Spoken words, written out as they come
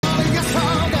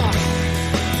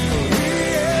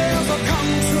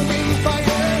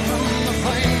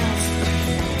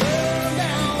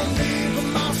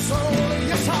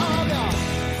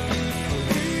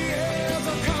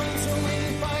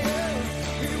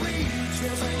Hey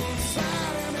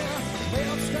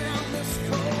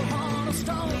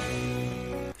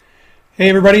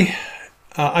everybody,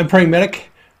 I'm Praying Medic.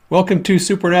 Welcome to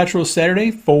Supernatural Saturday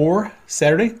for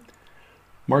Saturday,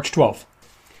 March 12th.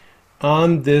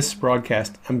 On this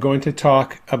broadcast, I'm going to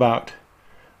talk about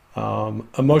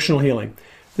emotional healing.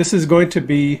 This is going to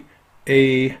be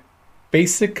a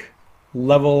basic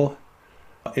level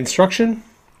instruction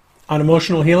on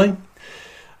emotional healing.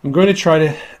 I'm going to try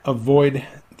to avoid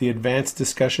the advanced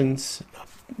discussions.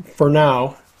 For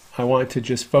now, I want to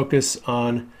just focus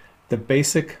on the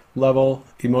basic level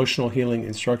emotional healing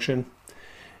instruction.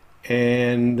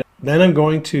 And then I'm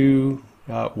going to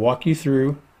walk you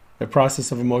through the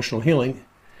process of emotional healing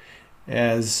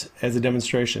as a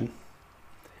demonstration.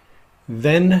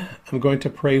 Then I'm going to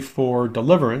pray for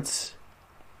deliverance.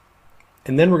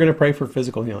 And then we're going to pray for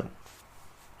physical healing.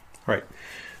 All right.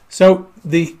 So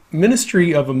the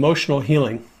ministry of emotional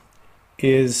healing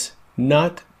is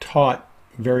not taught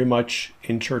very much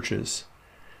in churches.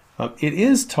 It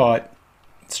is taught,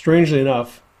 strangely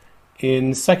enough,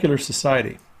 in secular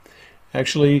society.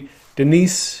 Actually,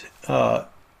 Denise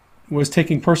was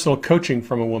taking personal coaching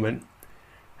from a woman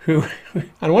who,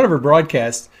 on one of her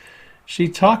broadcasts, she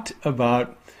talked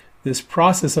about this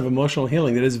process of emotional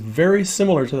healing that is very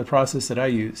similar to the process that I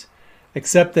use,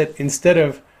 except that instead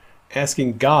of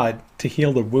asking God to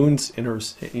heal the wounds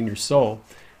in your soul,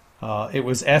 it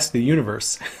was ask the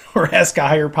universe or ask a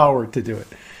higher power to do it.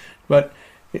 But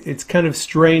it's kind of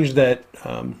strange that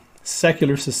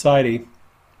secular society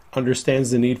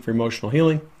understands the need for emotional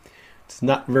healing. It's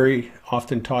not very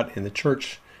often taught in the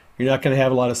church. You're not going to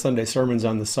have a lot of Sunday sermons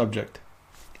on the subject.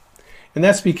 And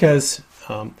that's because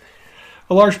a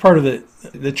large part of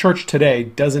the church today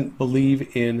doesn't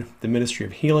believe in the ministry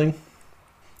of healing.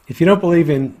 If you don't believe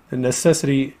in the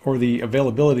necessity or the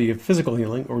availability of physical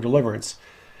healing or deliverance,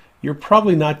 you're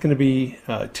probably not going to be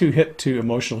too hip to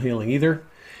emotional healing either.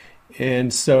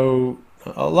 And so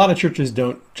a lot of churches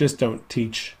don't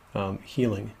teach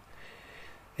healing.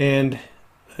 And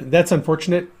that's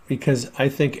unfortunate because I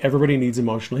think everybody needs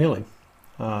emotional healing.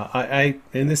 I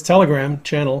in this Telegram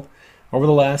channel over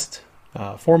the last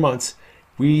 4 months,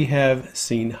 we have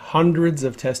seen hundreds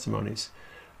of testimonies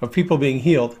of people being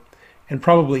healed, and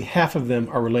probably half of them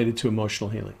are related to emotional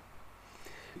healing.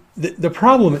 The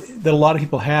problem that a lot of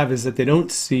people have is that they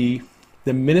don't see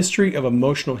the ministry of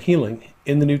emotional healing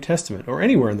in the New Testament or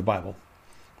anywhere in the Bible.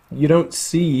 You don't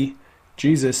see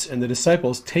Jesus and the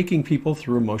disciples taking people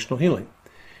through emotional healing.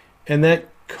 And that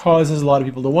causes a lot of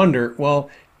people to wonder, well,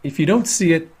 if you don't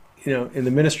see it, in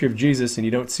the ministry of Jesus and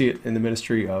you don't see it in the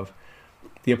ministry of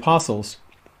the apostles,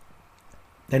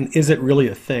 then is it really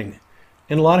a thing?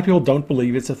 And a lot of people don't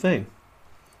believe it's a thing.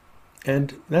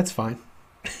 And that's fine.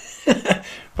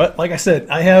 But like I said,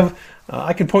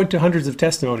 I can point to hundreds of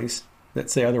testimonies that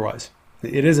say otherwise.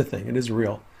 It is a thing. It is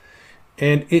real.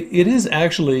 And it is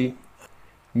actually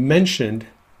mentioned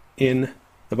in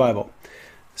the Bible.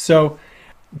 So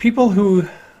people who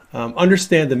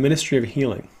understand the ministry of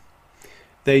healing,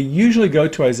 they usually go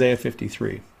to Isaiah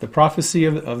 53, the prophecy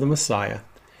of the Messiah,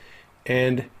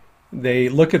 and they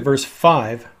look at verse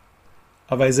 5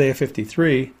 of Isaiah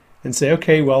 53 and say,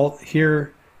 okay, well,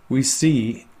 here we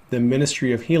see the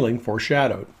ministry of healing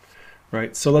foreshadowed.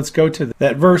 Right? So let's go to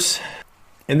that verse.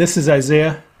 And this is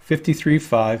Isaiah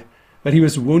 53:5. But he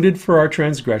was wounded for our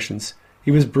transgressions.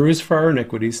 He was bruised for our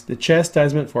iniquities. The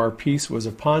chastisement for our peace was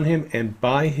upon him, and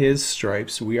by his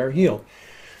stripes we are healed.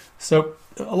 So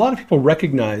a lot of people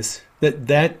recognize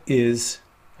that is,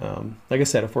 like I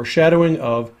said, a foreshadowing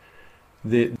of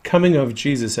the coming of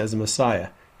Jesus as a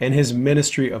Messiah and his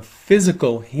ministry of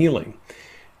physical healing.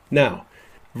 Now,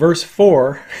 verse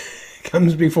 4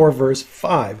 comes before verse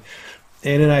 5.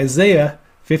 And in Isaiah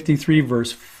 53,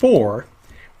 verse 4,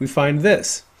 we find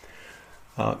this.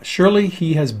 Surely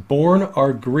he has borne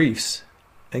our griefs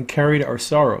and carried our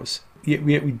sorrows. Yet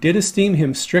we did esteem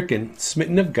him stricken,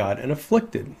 smitten of God, and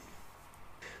afflicted.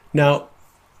 Now,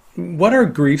 what are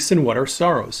griefs and what are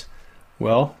sorrows?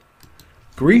 Well,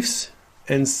 griefs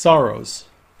and sorrows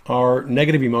are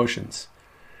negative emotions.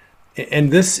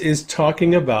 And this is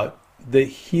talking about the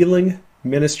healing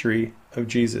ministry of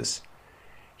Jesus.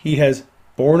 He has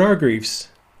borne our griefs.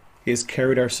 He has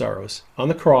carried our sorrows. On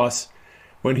the cross,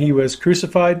 when he was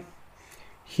crucified,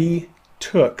 he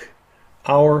took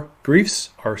our griefs,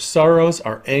 our sorrows,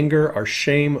 our anger, our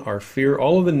shame, our fear,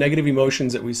 all of the negative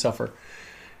emotions that we suffer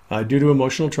due to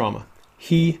emotional trauma.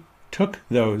 He took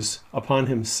those upon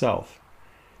himself,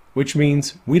 which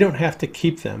means we don't have to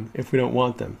keep them if we don't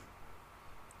want them.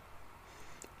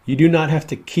 You do not have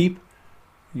to keep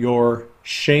your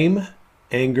shame,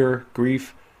 anger,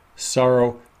 grief,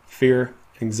 sorrow, fear,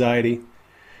 anxiety.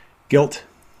 guilt,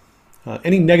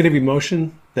 any negative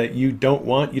emotion that you don't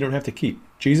want, you don't have to keep.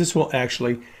 Jesus will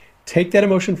actually take that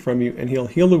emotion from you and he'll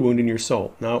heal the wound in your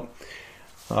soul. Now,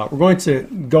 we're going to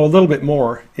go a little bit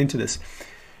more into this.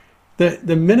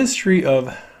 The ministry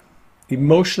of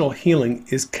emotional healing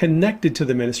is connected to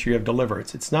the ministry of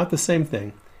deliverance. It's not the same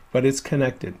thing, but it's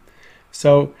connected.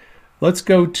 So let's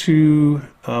go to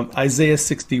Isaiah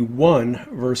 61,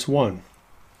 verse 1.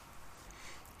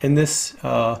 And this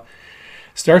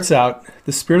starts out,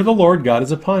 "The Spirit of the Lord God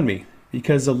is upon me,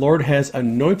 because the Lord has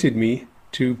anointed me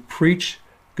to preach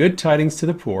good tidings to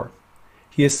the poor.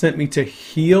 He has sent me to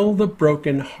heal the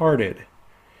brokenhearted,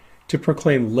 to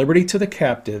proclaim liberty to the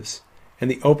captives,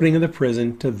 and the opening of the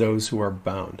prison to those who are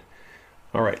bound."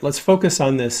 All right, let's focus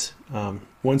on this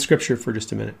one scripture for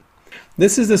just a minute.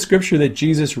 This is the scripture that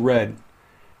Jesus read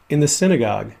in the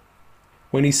synagogue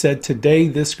when he said, "Today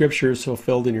this scripture is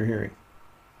fulfilled in your hearing."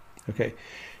 Okay,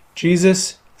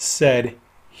 Jesus said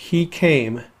he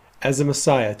came as a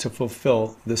Messiah to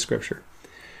fulfill this scripture.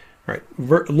 All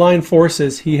right, line 4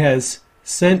 says, "He has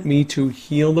sent me to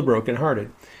heal the brokenhearted."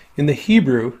 In the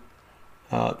Hebrew,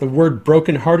 the word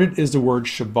brokenhearted is the word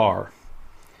shabar.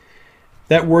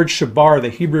 That word shabar, the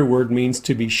Hebrew word, means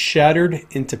to be shattered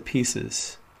into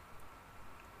pieces.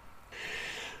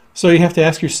 So you have to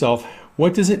ask yourself,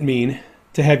 what does it mean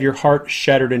to have your heart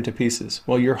shattered into pieces?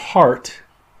 Well, your heart,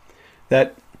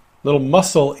 that little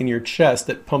muscle in your chest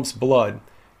that pumps blood,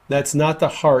 that's not the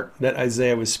heart that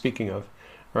Isaiah was speaking of,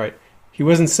 right? He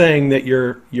wasn't saying that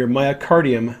your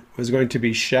myocardium was going to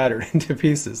be shattered into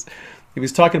pieces. He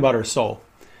was talking about our soul.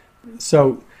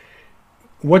 So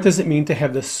what does it mean to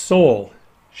have the soul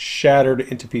shattered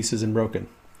into pieces and broken?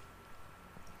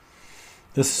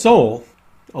 The soul,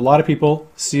 a lot of people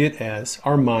see it as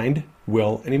our mind,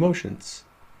 will, and emotions.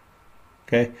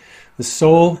 Okay? The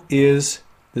soul is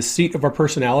the seat of our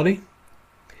personality.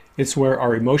 It's where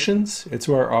our emotions, it's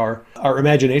where our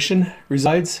imagination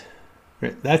resides.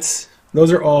 Right?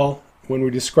 Those are all, when we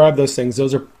describe those things,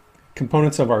 those are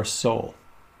components of our soul.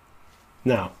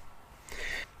 Now,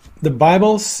 the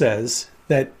Bible says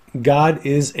that God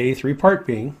is a three-part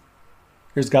being.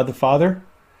 There's God the Father,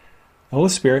 the Holy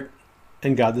Spirit,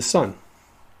 and God the Son.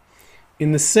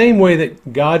 In the same way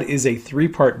that God is a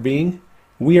three-part being,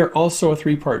 we are also a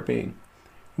three-part being.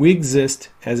 We exist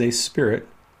as a spirit,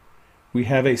 we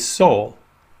have a soul,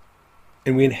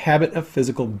 and we inhabit a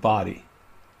physical body.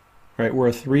 Right? We're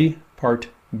a three-part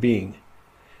being.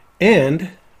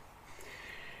 And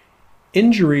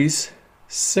injuries,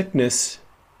 sickness,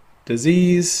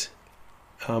 disease,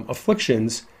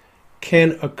 afflictions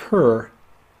can occur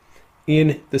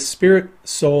in the spirit,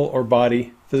 soul, or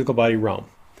body, physical body realm.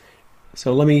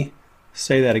 So let me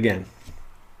say that again.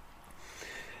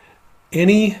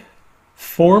 Any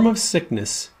form of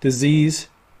sickness, disease,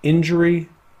 injury,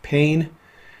 pain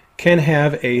can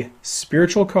have a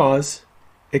spiritual cause,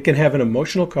 it can have an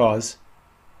emotional cause,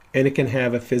 and it can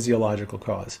have a physiological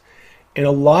cause. And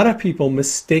a lot of people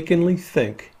mistakenly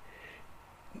think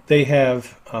they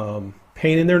have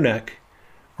pain in their neck,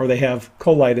 or they have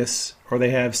colitis, or they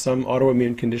have some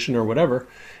autoimmune condition or whatever,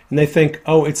 and they think,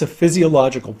 oh, it's a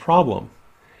physiological problem.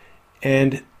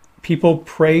 And people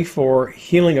pray for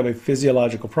healing of a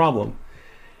physiological problem,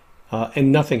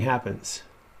 and nothing happens.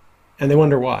 And they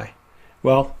wonder why.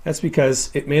 Well, that's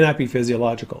because it may not be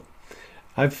physiological.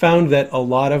 I've found that a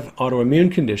lot of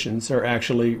autoimmune conditions are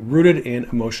actually rooted in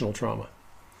emotional trauma.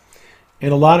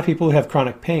 And a lot of people who have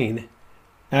chronic pain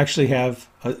actually have,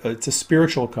 it's a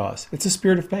spiritual cause. It's a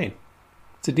spirit of pain.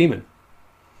 It's a demon.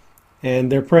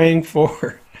 And they're praying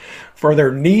for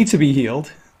their knee to be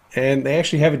healed, and they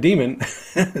actually have a demon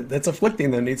that's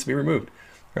afflicting them, needs to be removed.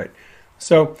 Right.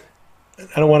 So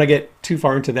I don't want to get too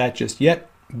far into that just yet,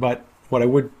 but what I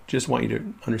would just want you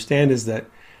to understand is that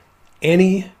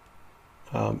any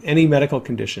medical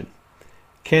condition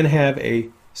can have a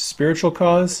spiritual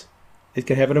cause, it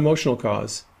can have an emotional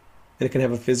cause, and it can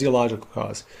have a physiological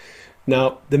cause.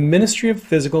 Now, the ministry of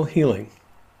physical healing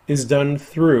is done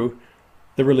through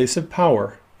the release of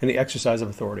power and the exercise of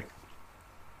authority.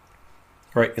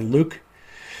 All right, in Luke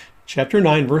chapter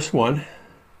 9, verse 1,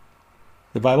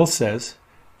 the Bible says,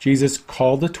 Jesus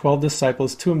called the 12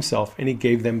 disciples to himself, and he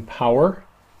gave them power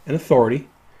and authority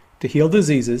to heal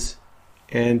diseases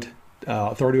and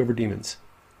authority over demons.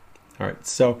 All right,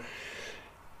 so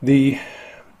the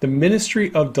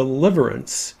ministry of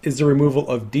deliverance is the removal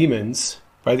of demons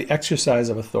by the exercise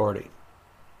of authority.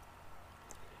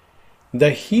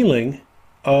 The healing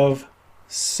of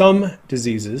some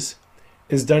diseases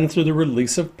is done through the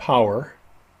release of power,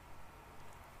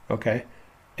 okay?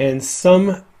 And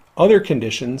some other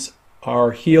conditions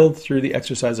are healed through the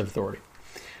exercise of authority.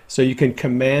 So you can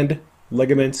command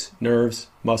ligaments, nerves,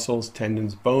 muscles,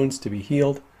 tendons, bones to be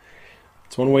healed.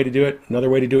 It's one way to do it. Another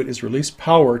way to do it is release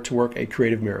power to work a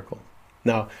creative miracle.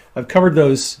 Now, I've covered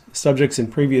those subjects in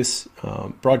previous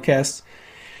broadcasts.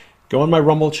 Go on my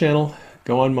Rumble channel.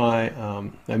 Go on my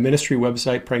ministry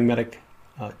website,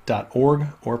 prayingmedic.org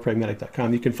or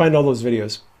prayingmedic.com. You can find all those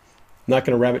videos. I'm not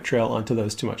going to rabbit trail onto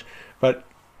those too much. But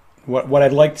what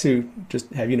I'd like to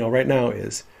just have you know right now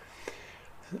is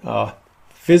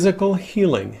physical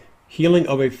healing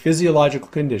of a physiological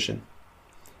condition,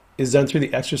 is done through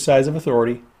the exercise of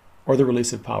authority or the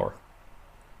release of power.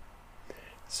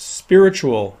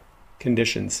 Spiritual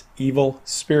conditions, evil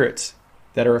spirits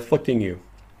that are afflicting you,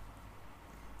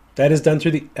 that is done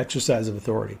through the exercise of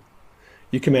authority.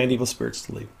 You command evil spirits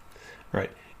to leave. All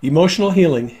right. Emotional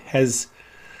healing has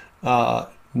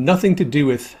nothing to do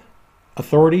with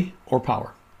authority or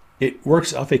power. It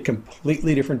works off a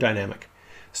completely different dynamic.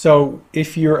 So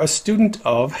if you're a student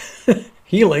of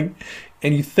healing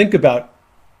and you think about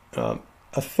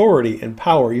authority and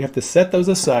power, you have to set those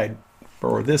aside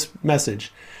for this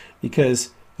message,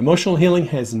 because emotional healing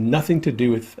has nothing to do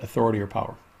with authority or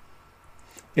power.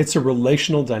 It's a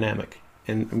relational dynamic,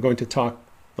 and I'm going to talk a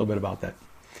little bit about that.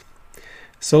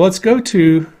 So let's go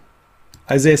to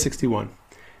Isaiah 61.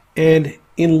 And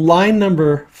in line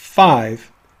number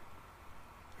 5,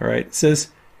 all right, it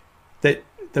says that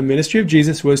the ministry of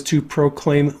Jesus was to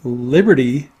proclaim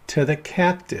liberty to the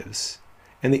captives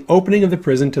and the opening of the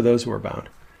prison to those who are bound.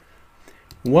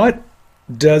 What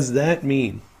does that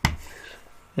mean?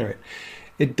 All right.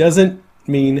 It doesn't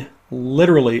mean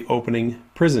literally opening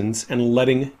prisons and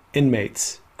letting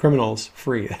inmates, criminals,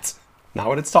 free. That's not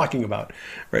what it's talking about,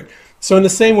 right? So in the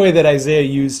same way that Isaiah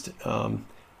used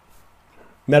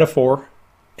metaphor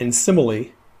and simile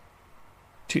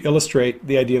to illustrate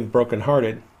the idea of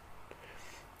brokenhearted,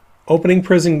 opening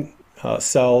prison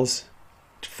cells,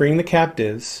 freeing the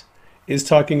captives, is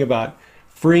talking about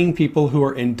freeing people who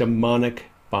are in demonic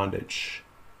bondage.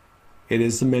 It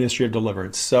is the ministry of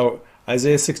deliverance. So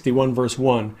Isaiah 61 verse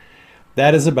 1,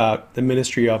 that is about the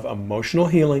ministry of emotional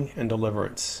healing and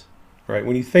deliverance. Right?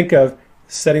 When you think of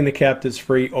setting the captives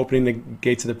free, opening the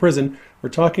gates of the prison, we're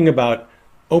talking about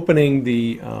opening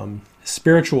the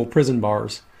spiritual prison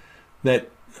bars that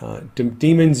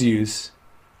demons use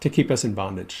to keep us in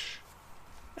bondage.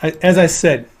 As I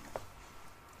said,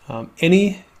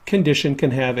 any condition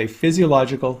can have a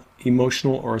physiological,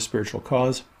 emotional, or a spiritual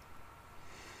cause.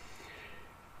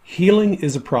 Healing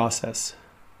is a process.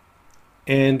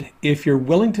 And if you're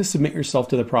willing to submit yourself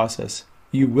to the process,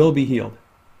 you will be healed.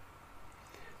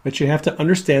 But you have to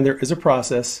understand there is a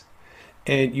process,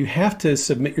 and you have to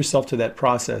submit yourself to that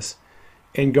process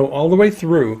and go all the way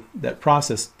through that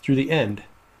process, through the end,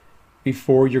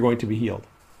 before you're going to be healed.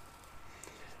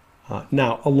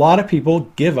 Now, a lot of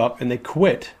people give up and they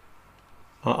quit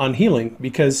on healing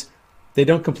because they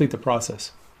don't complete the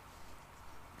process.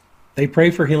 They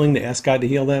pray for healing, they ask God to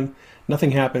heal them,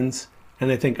 nothing happens, and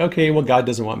they think, okay, well, God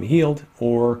doesn't want me healed,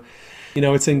 or,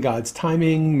 it's in God's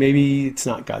timing, maybe it's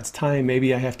not God's time,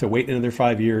 maybe I have to wait another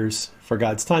 5 years for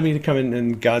God's timing to come in,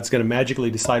 and God's going to magically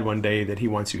decide one day that he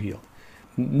wants you healed.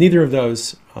 Neither of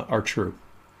those are true.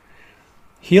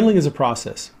 Healing is a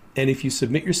process, and if you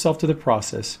submit yourself to the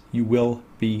process, you will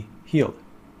be healed.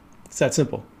 It's that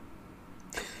simple.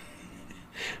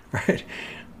 Right?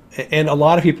 And a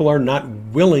lot of people are not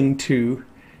willing to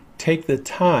take the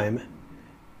time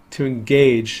to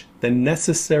engage the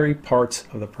necessary parts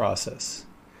of the process.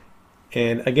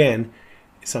 And again,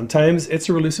 sometimes it's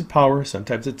a release of power,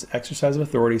 sometimes it's exercise of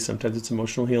authority, sometimes it's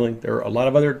emotional healing. There are a lot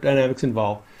of other dynamics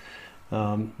involved.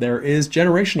 There is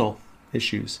generational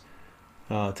issues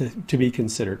to be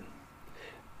considered.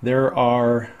 There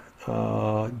are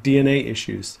DNA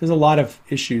issues. There's a lot of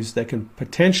issues that can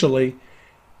potentially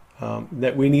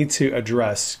that we need to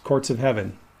address, courts of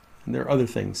heaven, and there are other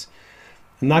things.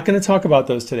 I'm not going to talk about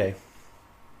those today.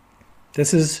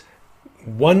 This is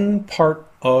one part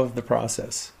of the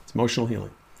process. It's emotional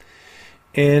healing.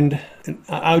 And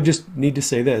I just need to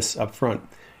say this up front.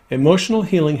 Emotional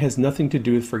healing has nothing to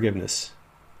do with forgiveness.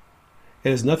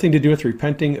 It has nothing to do with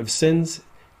repenting of sins.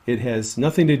 It has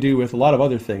nothing to do with a lot of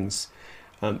other things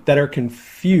that are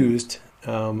confused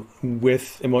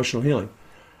with emotional healing.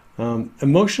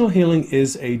 Emotional healing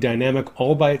is a dynamic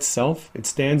all by itself. It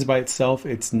stands by itself.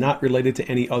 It's not related to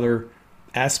any other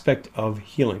aspect of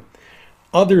healing.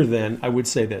 Other than, I would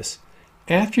say this,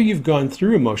 after you've gone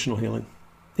through emotional healing,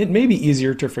 it may be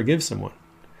easier to forgive someone.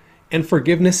 And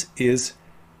forgiveness is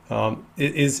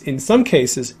in some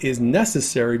cases, is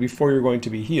necessary before you're going to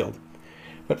be healed.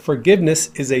 But forgiveness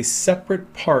is a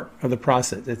separate part of the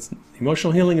process. It's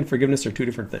emotional healing and forgiveness are two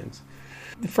different things.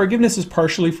 forgiveness is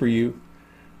partially for you.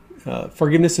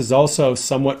 Forgiveness is also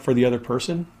somewhat for the other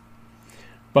person.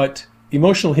 But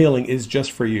emotional healing is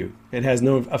just for you. It has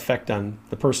no effect on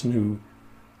the person who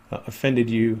offended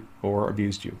you or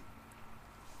abused you.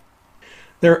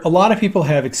 A lot of people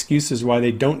have excuses why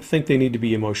they don't think they need to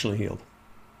be emotionally healed.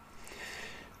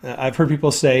 I've heard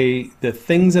people say, the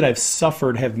things that I've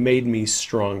suffered have made me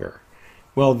stronger.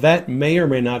 Well, that may or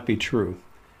may not be true.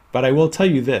 But I will tell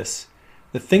you this,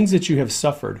 the things that you have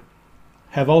suffered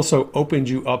have also opened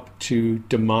you up to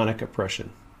demonic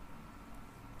oppression.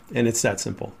 And it's that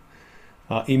simple.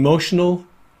 Emotional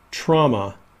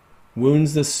trauma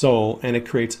wounds the soul, and it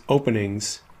creates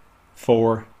openings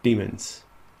for demons.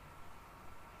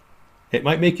 It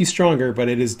might make you stronger, but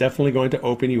it is definitely going to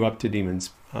open you up to demons.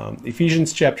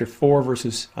 Ephesians chapter 4,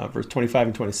 verse 25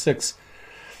 and 26,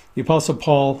 the Apostle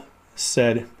Paul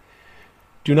said,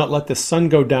 "Do not let the sun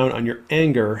go down on your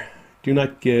anger. Do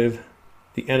not give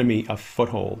the enemy a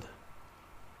foothold."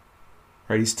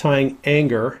 Right? He's tying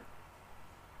anger,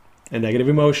 a negative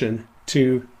emotion,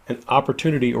 to an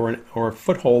opportunity or a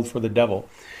foothold for the devil.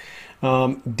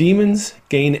 Demons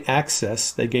gain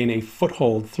access, they gain a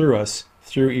foothold through us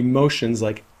through emotions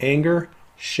like anger,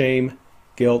 shame,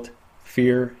 guilt,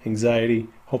 fear, anxiety,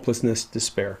 hopelessness,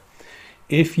 despair.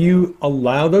 If you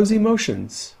allow those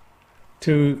emotions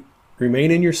to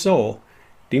remain in your soul,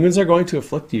 demons are going to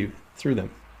afflict you through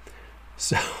them.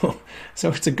 So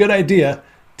it's a good idea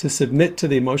to submit to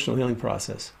the emotional healing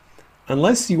process.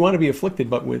 Unless you want to be afflicted,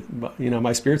 but with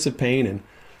my spirits of pain and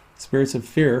spirits of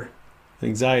fear,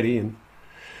 anxiety, and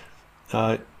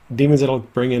demons that'll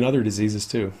bring in other diseases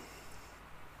too.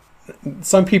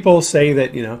 Some people say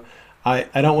that,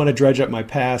 I don't want to dredge up my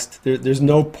past. There's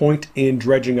no point in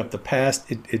dredging up the past.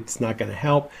 It's not going to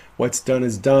help. What's done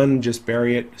is done. Just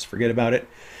bury it. Just forget about it.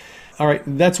 All right,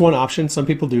 that's one option. Some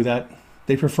people do that.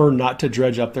 They prefer not to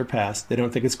dredge up their past. They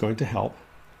don't think it's going to help.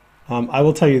 I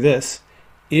will tell you this.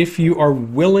 If you are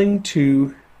willing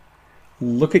to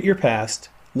look at your past,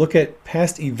 look at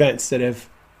past events that have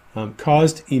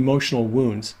caused emotional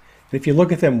wounds, and if you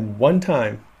look at them one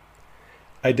time,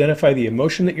 identify the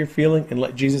emotion that you're feeling and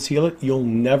let Jesus heal it, you'll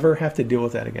never have to deal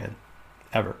with that again,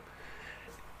 ever.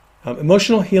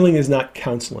 Emotional healing is not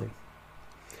counseling.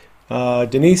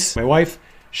 Denise, my wife,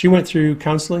 she went through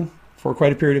counseling for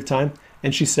quite a period of time,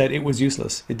 and she said it was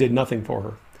useless. It did nothing for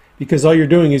her. Because all you're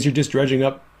doing is you're just dredging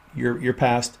up your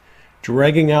past,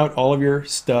 dragging out all of your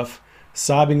stuff,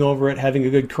 sobbing over it, having a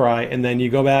good cry, and then you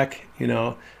go back,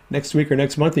 next week or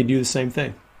next month, you do the same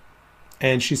thing.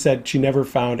 And she said she never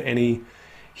found any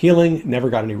healing, never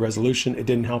got any resolution. It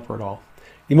didn't help her at all.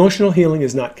 Emotional healing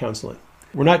is not counseling.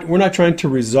 We're not trying to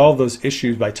resolve those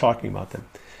issues by talking about them.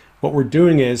 What we're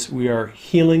doing is we are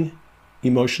healing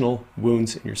emotional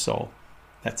wounds in your soul.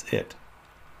 That's it.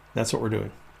 That's what we're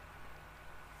doing.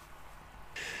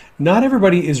 Not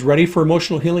everybody is ready for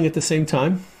emotional healing at the same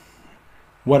time.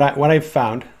 What I've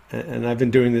found, and I've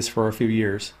been doing this for a few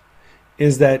years,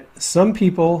 is that some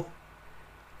people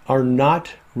are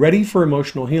not ready for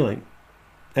emotional healing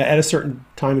at a certain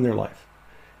time in their life.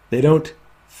 They don't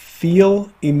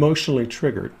feel emotionally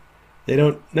triggered. They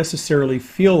don't necessarily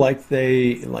feel like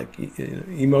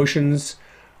emotions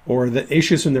or the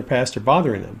issues from their past are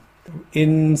bothering them.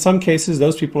 In some cases,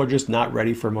 those people are just not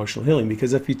ready for emotional healing,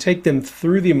 because if you take them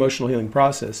through the emotional healing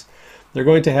process, they're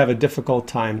going to have a difficult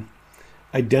time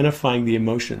identifying the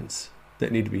emotions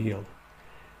that need to be healed.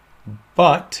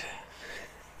 But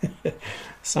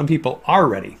some people are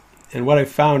ready. And what I've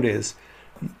found is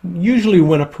usually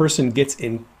when a person gets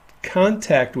in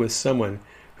contact with someone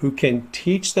who can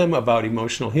teach them about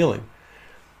emotional healing,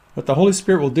 what the Holy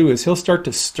Spirit will do is he'll start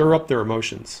to stir up their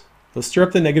emotions. He'll stir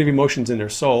up the negative emotions in their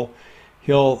soul.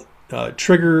 He'll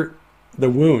trigger the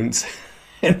wounds,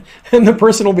 and the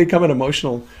person will become an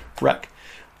emotional wreck.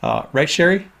 Right,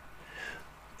 Sherry?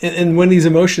 And when these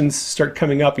emotions start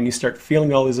coming up and you start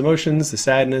feeling all these emotions, the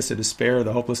sadness, the despair,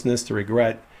 the hopelessness, the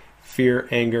regret, fear,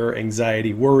 anger,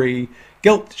 anxiety, worry,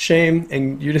 guilt, shame,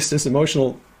 and you're just this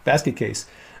emotional basket case,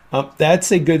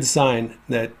 that's a good sign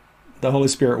that the Holy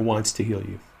Spirit wants to heal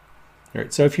you. All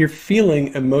right, so if you're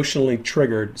feeling emotionally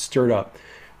triggered, stirred up,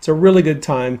 it's a really good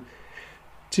time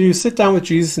to sit down with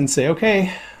Jesus and say,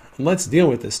 okay, let's deal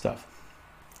with this stuff.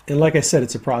 And like I said,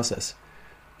 it's a process.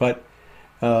 But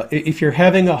if you're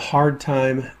having a hard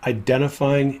time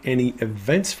identifying any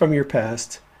events from your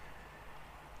past,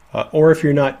 or if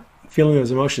you're not feeling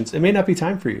those emotions, it may not be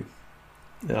time for you.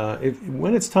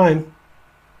 When it's time,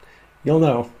 you'll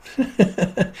know.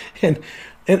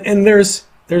 and there's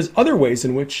other ways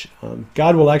in which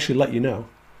God will actually let you know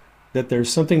that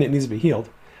there's something that needs to be healed.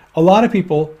 A lot of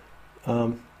people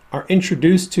are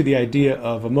introduced to the idea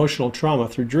of emotional trauma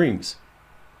through dreams.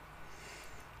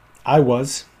 I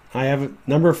have a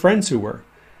number of friends who were.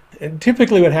 And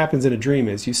typically what happens in a dream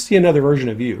is you see another version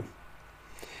of you.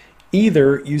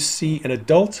 Either you see an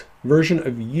adult version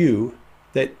of you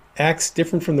that acts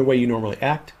different from the way you normally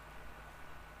act,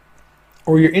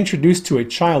 or you're introduced to a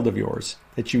child of yours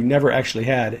that you never actually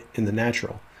had in the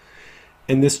natural.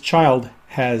 And this child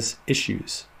has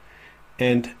issues.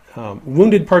 And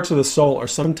wounded parts of the soul are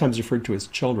sometimes referred to as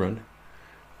children.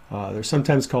 They're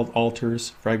sometimes called alters,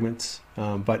 fragments.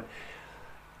 But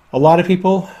a lot of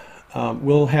people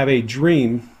will have a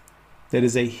dream that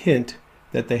is a hint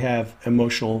that they have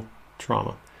emotional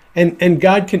trauma. And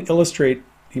God can illustrate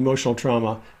emotional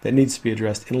trauma that needs to be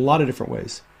addressed in a lot of different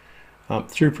ways.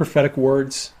 Through prophetic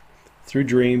words, through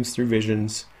dreams, through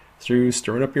visions, through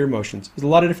stirring up your emotions. There's a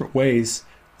lot of different ways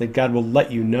that God will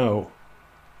let you know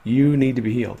you need to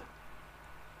be healed.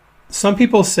 Some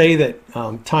people say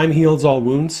that time heals all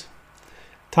wounds.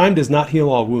 Time does not heal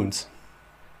all wounds.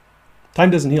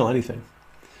 Time doesn't heal anything.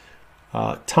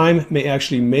 Time may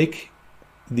actually make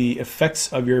the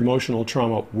effects of your emotional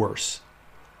trauma worse.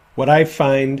 What I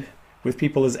find with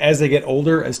people is as they get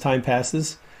older, as time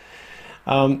passes,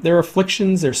 their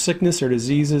afflictions, their sickness, their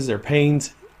diseases, their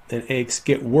pains and aches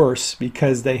get worse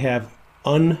because they have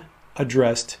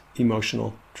unaddressed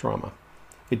emotional trauma.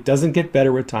 It doesn't get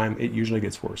better with time, it usually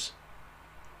gets worse.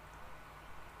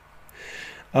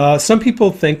 Some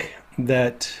people think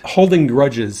that holding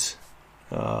grudges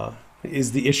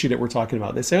is the issue that we're talking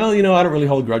about. They say, oh, I don't really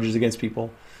hold grudges against people.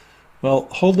 Well,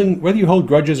 whether you hold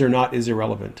grudges or not is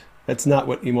irrelevant. That's not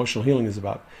what emotional healing is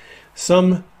about.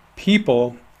 Some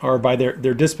people are, by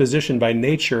their disposition, by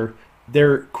nature,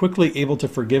 they're quickly able to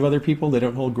forgive other people. They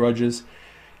don't hold grudges.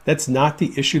 That's not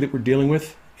the issue that we're dealing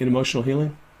with in emotional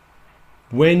healing.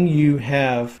 When you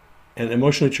have an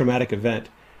emotionally traumatic event,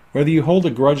 whether you hold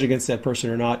a grudge against that person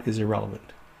or not is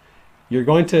irrelevant. You're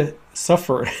going to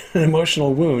suffer an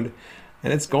emotional wound,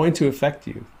 and it's going to affect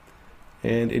you,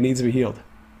 and it needs to be healed,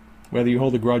 whether you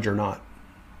hold a grudge or not.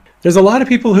 There's a lot of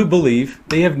people who believe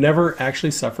they have never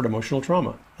actually suffered emotional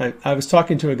trauma. I was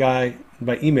talking to a guy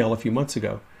by email a few months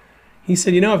ago. He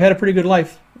said, I've had a pretty good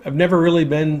life. I've never really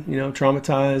been,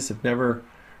 traumatized. I've never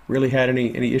really had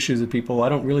any issues with people. I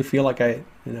don't really feel like I,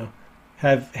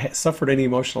 have suffered any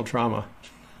emotional trauma.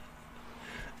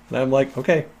 And I'm like,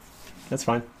 okay, that's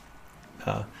fine.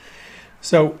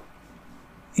 So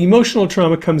emotional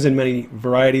trauma comes in many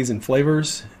varieties and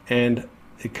flavors, and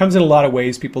it comes in a lot of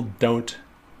ways people don't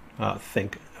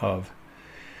think of.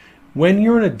 When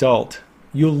you're an adult,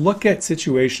 you'll look at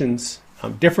situations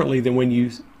differently than when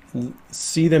you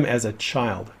see them as a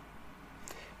child.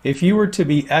 If you were to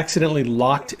be accidentally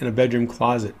locked in a bedroom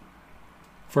closet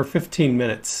for 15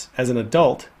 minutes as an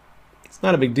adult, it's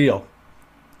not a big deal.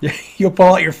 You'll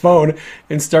pull out your phone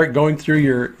and start going through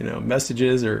your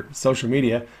messages or social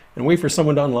media and wait for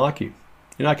someone to unlock you.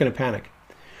 You're not going to panic.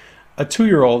 A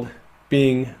 2-year-old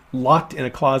being locked in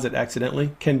a closet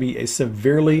accidentally can be a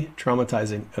severely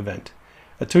traumatizing event.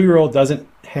 A 2-year-old doesn't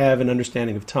have an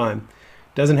understanding of time,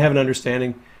 doesn't have an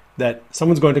understanding that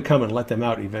someone's going to come and let them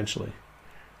out eventually.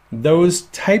 Those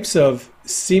types of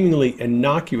seemingly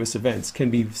innocuous events can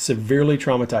be severely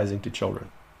traumatizing to children.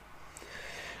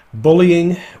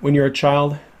 Bullying when you're a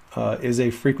child is a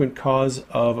frequent cause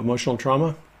of emotional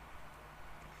trauma.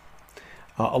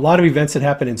 A lot of events that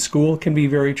happen in school can be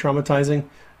very traumatizing.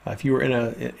 If you were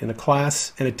in a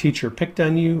class and a teacher picked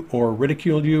on you or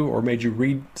ridiculed you or made you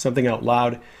read something out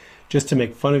loud just to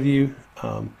make fun of you,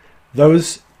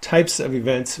 those types of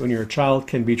events when you're a child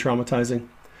can be traumatizing.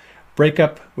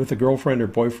 Breakup with a girlfriend or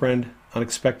boyfriend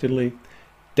unexpectedly,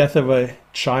 death of a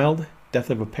child, death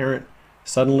of a parent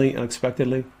suddenly,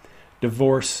 unexpectedly,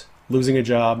 divorce, losing a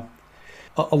job.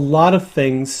 A lot of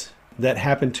things that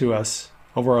happen to us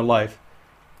over our life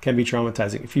can be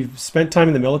traumatizing. If you've spent time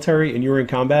in the military and you were in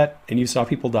combat and you saw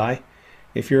people die,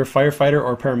 if you're a firefighter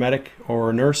or a paramedic or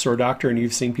a nurse or a doctor and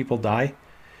you've seen people die,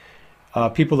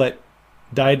 people that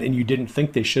died and you didn't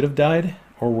think they should have died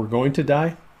or were going to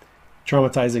die,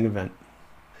 traumatizing event.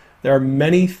 There are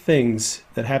many things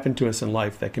that happen to us in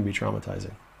life that can be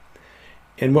traumatizing.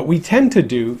 And what we tend to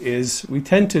do is we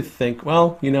tend to think,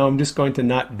 well, I'm just going to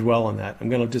not dwell on that. I'm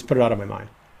going to just put it out of my mind.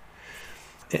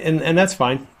 And that's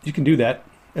fine. You can do that.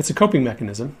 It's a coping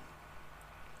mechanism.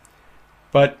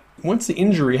 But once the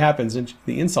injury happens and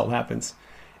the insult happens,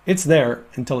 it's there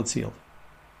until it's healed.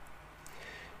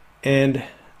 And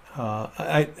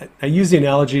I use the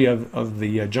analogy of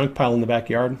the junk pile in the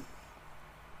backyard.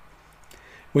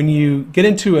 When you get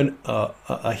into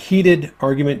a heated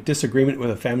argument, disagreement with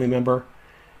a family member,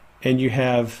 and you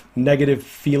have negative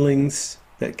feelings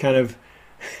that kind of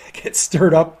get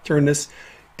stirred up during this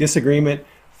disagreement,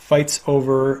 fights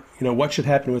over, what should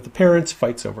happen with the parents,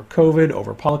 fights over COVID,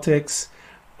 over politics,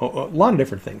 a lot of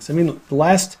different things. I mean, the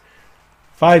last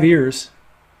 5 years,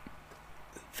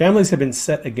 families have been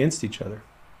set against each other.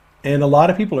 And a lot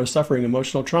of people are suffering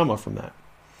emotional trauma from that.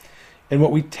 And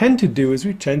what we tend to do is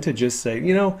we tend to just say,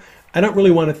 I don't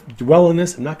really want to dwell on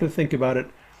this. I'm not going to think about it.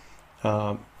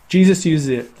 Jesus used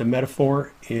the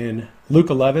metaphor in Luke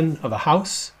 11 of a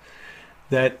house,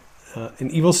 that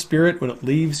an evil spirit, when it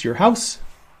leaves your house,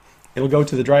 it'll go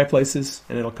to the dry places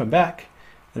and it'll come back.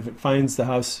 And if it finds the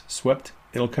house swept,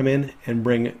 it'll come in and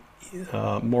bring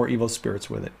more evil spirits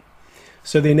with it.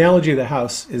 So the analogy of the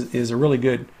house is a really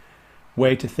good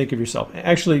way to think of yourself.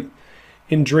 Actually,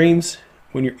 in dreams,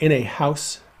 when you're in a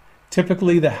house,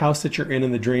 typically the house that you're in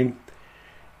the dream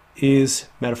is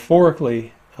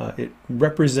metaphorically, it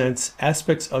represents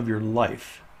aspects of your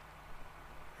life.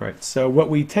 Right. So what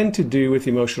we tend to do with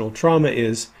emotional trauma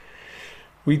is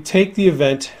we take the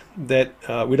event that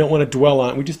we don't want to dwell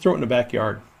on, we just throw it in the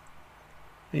backyard.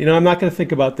 I'm not going to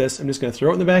think about this. I'm just going to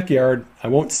throw it in the backyard. I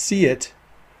won't see it.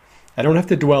 I don't have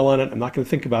to dwell on it. I'm not going to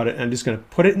think about it. I'm just going to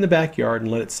put it in the backyard and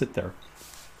let it sit there.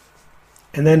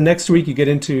 And then next week you get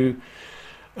into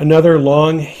another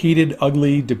long, heated,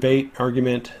 ugly debate,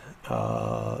 argument.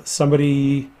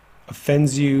 Somebody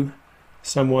offends you.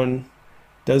 Someone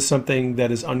does something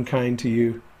that is unkind to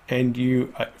you, and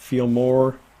you feel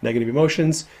more negative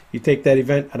emotions. You take that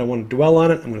event. I don't want to dwell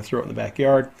on it. I'm going to throw it in the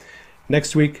backyard.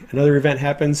 Next week, another event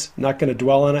happens. I'm not going to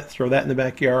dwell on it. Throw that in the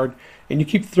backyard. And you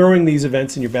keep throwing these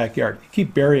events in your backyard. You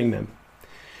keep burying them.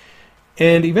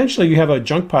 And eventually you have a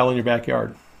junk pile in your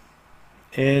backyard.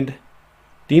 And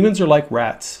demons are like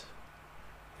rats.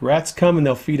 Rats come and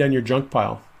they'll feed on your junk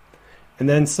pile. And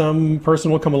then some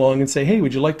person will come along and say, hey,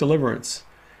 would you like deliverance?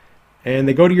 And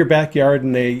they go to your backyard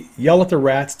and they yell at the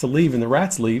rats to leave, and the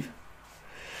rats leave.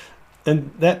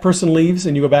 And that person leaves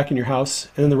and you go back in your house,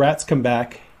 and then the rats come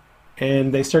back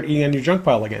and they start eating on your junk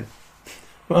pile again.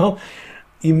 Well,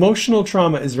 emotional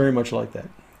trauma is very much like that.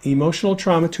 Emotional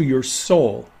trauma to your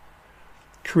soul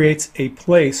creates a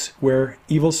place where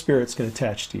evil spirits can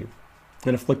attach to you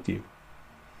and afflict you.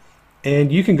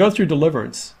 And you can go through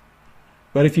deliverance,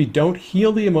 but if you don't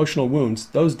heal the emotional wounds,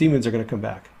 those demons are going to come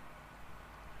back.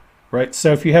 Right?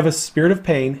 So if you have a spirit of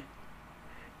pain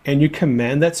and you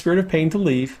command that spirit of pain to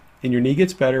leave, and your knee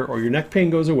gets better, or your neck pain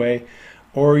goes away,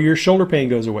 or your shoulder pain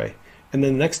goes away, and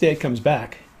then the next day it comes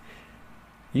back,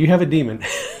 you have a demon.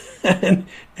 and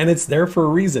it's there for a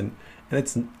reason. And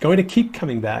it's going to keep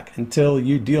coming back until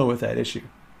you deal with that issue.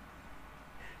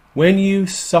 When you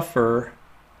suffer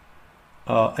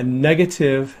a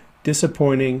negative,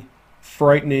 disappointing,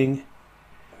 frightening,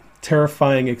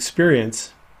 terrifying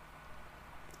experience,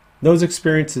 those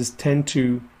experiences tend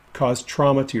to cause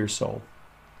trauma to your soul.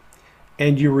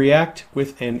 And you react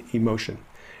with an emotion.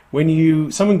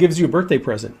 When someone gives you a birthday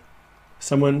present,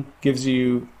 someone gives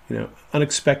you,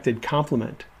 unexpected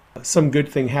compliment, some good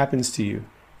thing happens to you,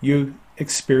 you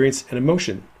experience an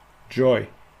emotion, joy,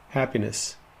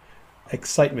 happiness,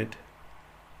 excitement,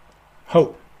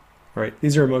 hope, right?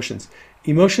 These are emotions.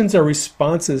 Emotions are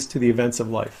responses to the events of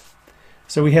life.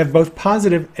 So we have both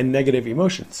positive and negative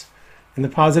emotions. And the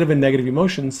positive and negative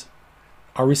emotions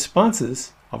are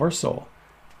responses of our soul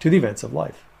to the events of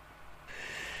life.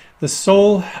 The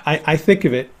soul, I think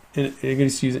of it, and I'm going to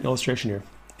just use an illustration here,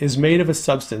 is made of a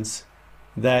substance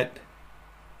that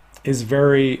is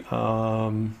very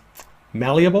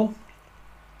malleable,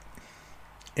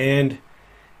 and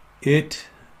it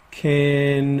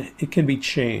can be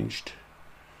changed.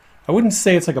 I wouldn't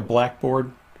say it's like a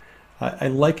blackboard. I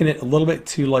liken it a little bit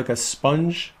to like a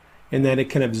sponge, in that it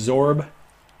can absorb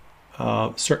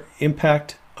certain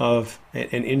impact of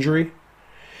an injury.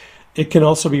 It can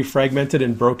also be fragmented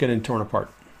and broken and torn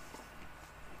apart.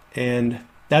 And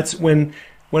that's when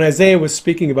Isaiah was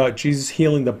speaking about Jesus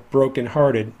healing the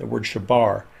brokenhearted, the word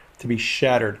shabar, to be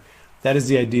shattered. That is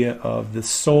the idea of the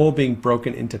soul being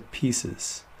broken into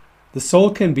pieces. The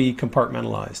soul can be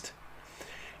compartmentalized.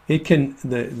 It can,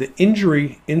 the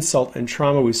injury, insult, and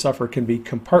trauma we suffer can be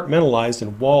compartmentalized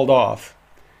and walled off.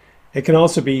 It can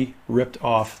also be ripped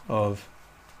off of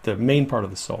the main part of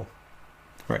the soul.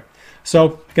 All right. So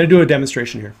I'm going to do a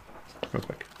demonstration here real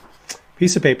quick.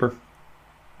 Piece of paper.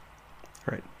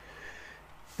 All right.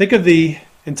 Think of the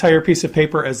entire piece of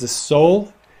paper as the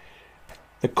soul.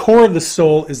 The core of the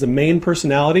soul is the main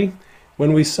personality.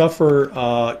 When we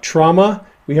suffer trauma,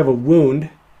 we have a wound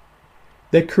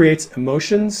that creates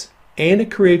emotions and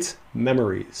it creates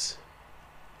memories.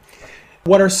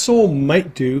 What our soul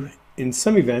might do in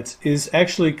some events is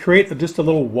actually create just a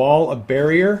little wall, a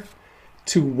barrier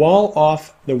to wall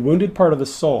off the wounded part of the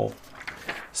soul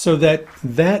so that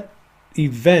that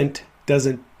event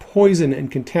doesn't poison and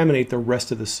contaminate the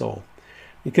rest of the soul.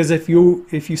 Because if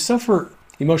you suffer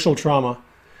emotional trauma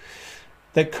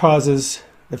that causes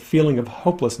the feeling of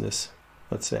hopelessness,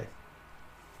 let's say,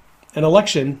 an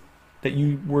election that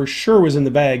you were sure was in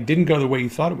the bag didn't go the way you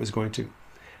thought it was going to,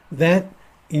 that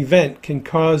event can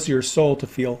cause your soul to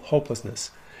feel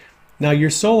hopelessness. Now, your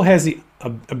soul has the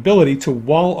ability to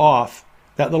wall off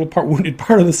that little wounded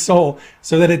part of the soul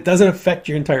so that it doesn't affect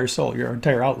your entire soul, your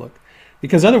entire outlook.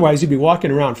 Because otherwise, you'd be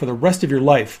walking around for the rest of your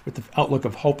life with the outlook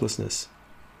of hopelessness.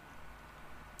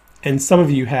 And some of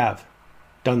you have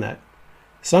done that.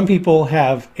 Some people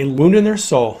have a wound in their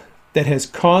soul that has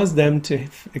caused them to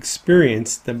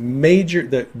experience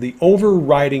the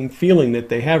overriding feeling that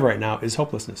they have right now is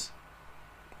hopelessness,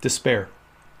 despair,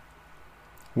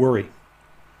 worry,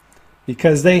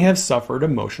 because they have suffered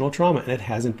emotional trauma and it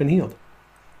hasn't been healed.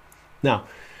 Now,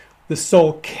 the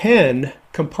soul can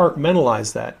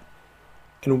compartmentalize that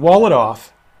and wall it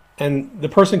off, and the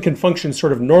person can function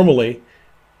sort of normally,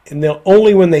 and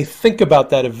only when they think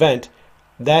about that event,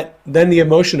 then the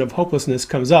emotion of hopelessness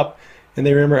comes up, and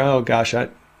they remember, oh gosh,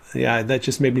 that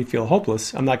just made me feel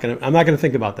hopeless. I'm not gonna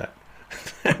think about that.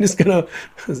 I'm just gonna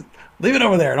leave it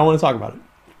over there. I don't want to talk about it.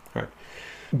 All right.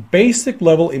 Basic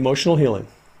level emotional healing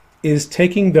is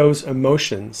taking those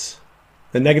emotions,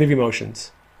 the negative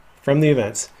emotions from the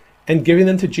events, and giving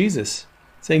them to Jesus,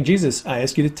 saying, Jesus, I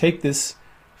ask you to take this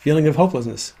feeling of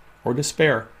hopelessness or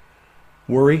despair,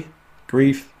 worry,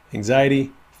 grief,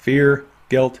 anxiety, fear,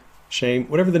 guilt, shame,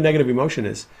 whatever the negative emotion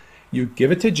is. You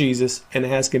give it to Jesus and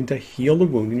ask him to heal the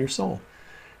wound in your soul.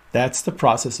 That's the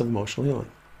process of emotional healing.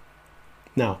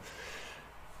 Now,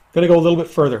 I'm going to go a little bit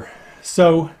further.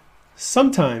 So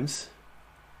sometimes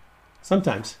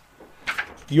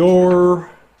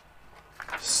your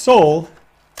soul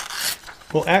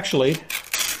will actually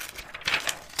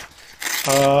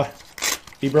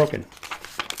be broken.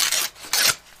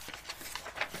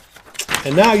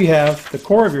 And now you have the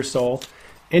core of your soul,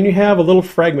 and you have a little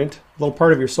fragment, a little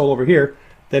part of your soul over here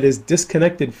that is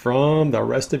disconnected from the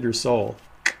rest of your soul.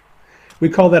 We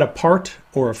call that a part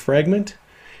or a fragment.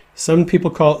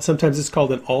 Sometimes it's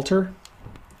called an altar.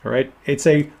 All right, it's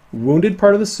a wounded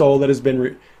part of the soul that has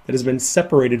been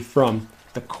separated from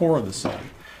the core of the soul.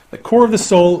 The core of the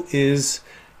soul is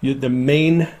the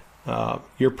main,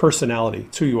 your personality.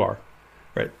 It's who you are.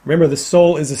 Right. Remember, the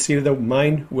soul is the seat of the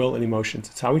mind, will, and emotions.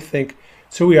 It's how we think.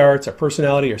 It's who we are. It's our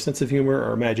personality, our sense of humor,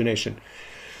 our imagination.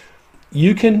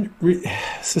 You can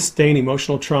sustain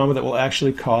emotional trauma that will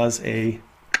actually cause a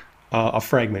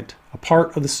fragment, a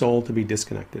part of the soul to be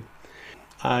disconnected.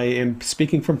 I am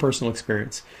speaking from personal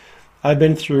experience. I've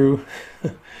been through,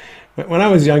 when I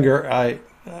was younger, I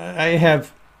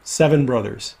have 7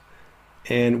 brothers,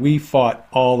 and we fought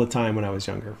all the time when I was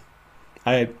younger.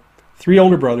 I had 3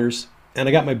 older brothers, and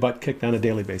I got my butt kicked on a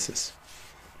daily basis.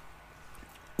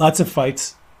 Lots of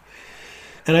fights.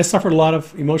 And I suffered a lot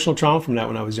of emotional trauma from that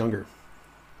when I was younger.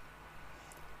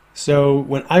 So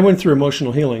when I went through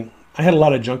emotional healing, I had a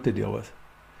lot of junk to deal with.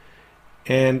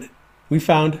 And we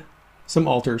found some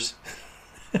altars.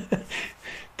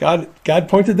 God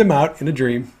pointed them out in a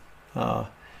dream. I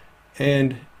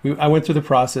went through the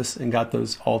process and got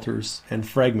those altars and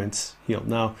fragments healed.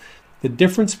 Now, the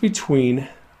difference between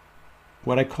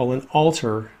what I call an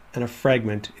altar and a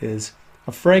fragment is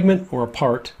a fragment or a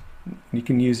part, you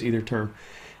can use either term,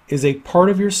 is a part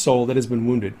of your soul that has been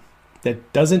wounded,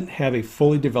 that doesn't have a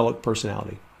fully developed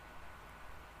personality.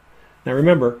 Now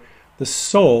remember, the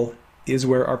soul is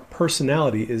where our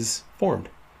personality is formed.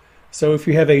 So if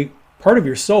you have a part of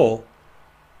your soul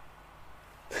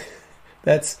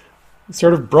that's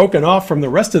sort of broken off from the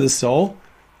rest of the soul,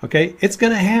 okay, it's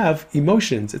going to have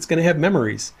emotions, it's going to have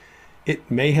memories.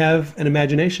 It may have an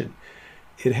imagination.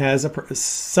 It has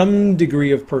some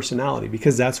degree of personality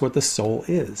because that's what the soul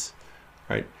is,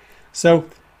 right? So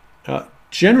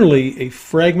generally, a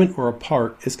fragment or a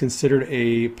part is considered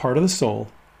a part of the soul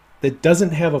that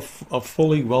doesn't have a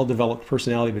fully well-developed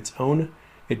personality of its own.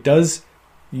 It does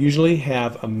usually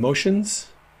have emotions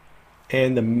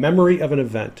and the memory of an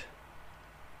event.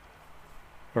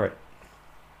 All right.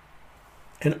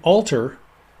 An altar,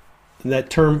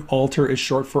 that term altar is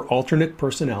short for alternate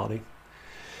personality.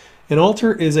 An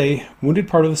altar is a wounded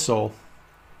part of the soul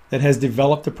that has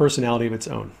developed a personality of its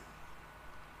own.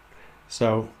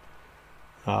 So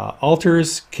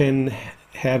altars can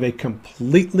have a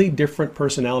completely different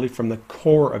personality from the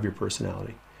core of your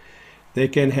personality. They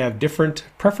can have different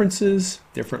preferences,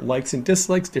 different likes and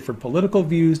dislikes, different political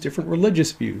views, different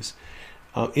religious views.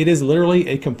 It is literally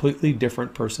a completely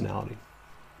different personality.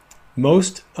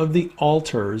 Most of the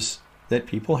altars that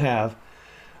people have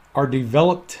are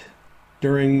developed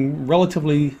during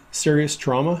relatively serious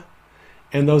trauma,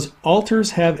 and those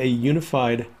altars have a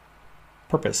unified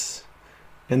purpose.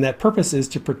 And that purpose is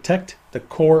to protect the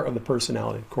core of the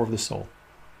personality, core of the soul.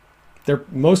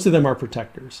 Most of them are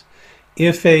protectors.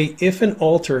 If an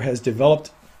altar has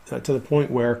developed to the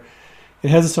point where it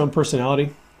has its own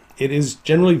personality, it is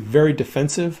generally very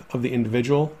defensive of the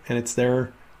individual, and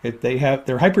they're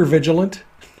hyper vigilant,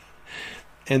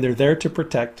 and they're there to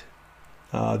protect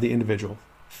the individual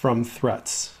from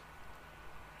threats.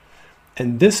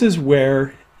 And this is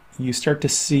where you start to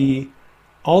see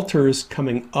altars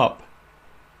coming up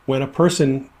when a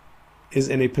person is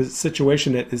in a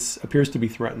situation that appears to be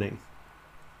threatening.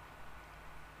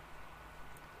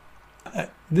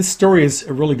 This story is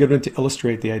a really good one to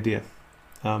illustrate the idea.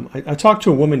 I talked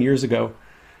to a woman years ago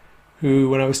who,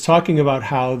 when I was talking about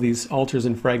how these altars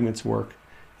and fragments work,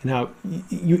 and how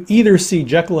you either see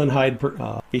Jekyll and Hyde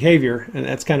behavior, and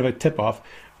that's kind of a tip-off,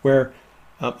 where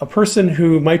a person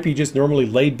who might be just normally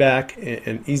laid back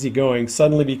and easygoing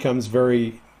suddenly becomes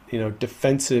very,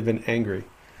 defensive and angry.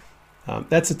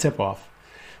 That's a tip-off.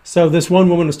 So this one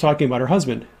woman was talking about her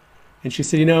husband, and she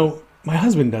said, my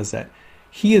husband does that.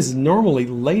 He is normally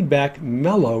laid back,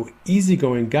 mellow,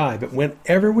 easygoing guy, but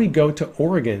whenever we go to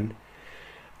Oregon,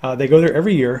 they go there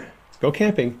every year, go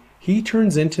camping, he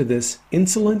turns into this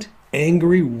insolent,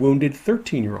 angry, wounded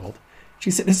 13-year-old. She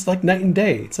said, it's like night and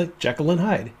day. It's like Jekyll and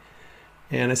Hyde.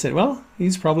 And I said, well,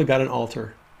 he's probably got an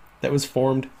altar that was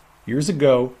formed years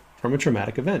ago from a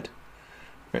traumatic event.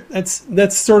 Right?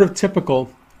 That's sort of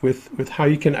typical with how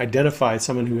you can identify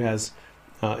someone who has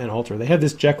an altar. They have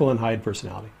this Jekyll and Hyde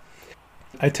personality.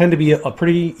 I tend to be a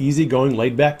pretty easygoing,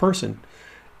 laid-back person.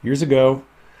 Years ago,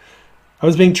 I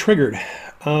was being triggered.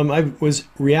 I was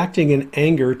reacting in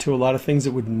anger to a lot of things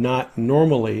that would not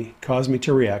normally cause me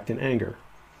to react in anger.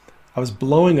 I was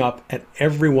blowing up at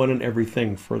everyone and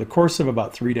everything for the course of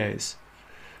about 3 days.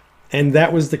 And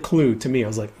that was the clue to me. I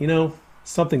was like,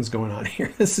 something's going on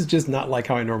here. This is just not like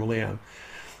how I normally am.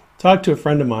 Talked to a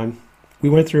friend of mine. We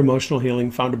went through emotional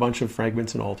healing, found a bunch of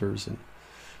fragments and altars, and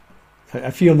I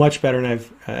feel much better, and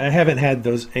I haven't had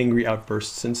those angry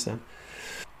outbursts since then.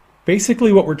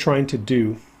 Basically, what we're trying to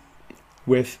do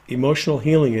with emotional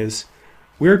healing is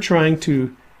we're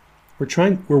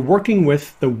working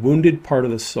with the wounded part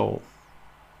of the soul.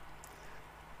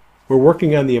 We're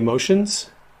working on the emotions,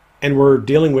 and we're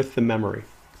dealing with the memory.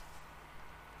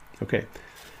 Okay,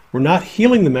 we're not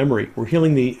healing the memory, we're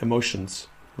healing the emotions.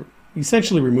 We're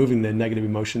essentially removing the negative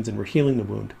emotions, and we're healing the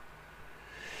wound.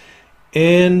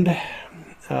 And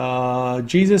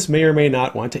Jesus may or may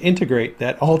not want to integrate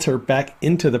that altar back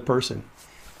into the person.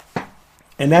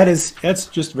 And that's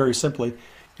just very simply,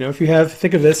 if you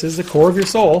think of this as the core of your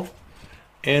soul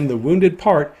and the wounded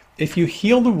part, if you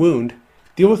heal the wound,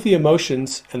 deal with the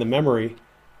emotions and the memory,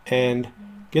 and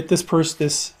get this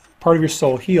part of your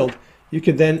soul healed, you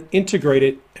can then integrate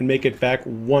it and make it back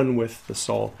one with the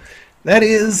soul. That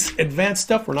is advanced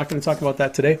stuff. We're not going to talk about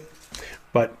that today,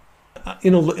 but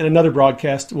in another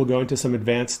broadcast, we'll go into some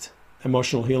advanced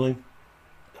emotional healing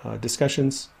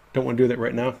discussions. Don't want to do that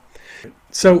right now.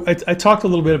 So I talked a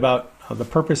little bit about the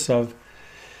purpose of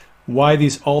why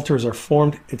these altars are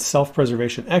formed. It's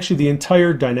self-preservation. Actually, the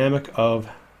entire dynamic of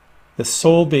the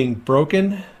soul being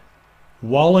broken,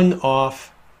 walling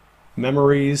off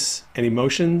memories and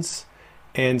emotions,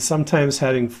 and sometimes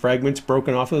having fragments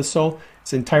broken off of the soul,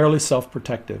 it's entirely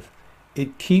self-protective.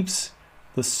 It keeps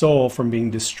the soul from being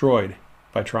destroyed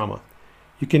by trauma.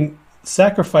 You can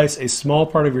sacrifice a small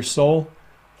part of your soul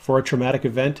for a traumatic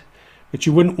event, but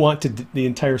you wouldn't want the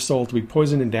entire soul to be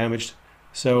poisoned and damaged.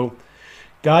 So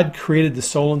God created the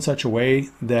soul in such a way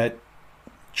that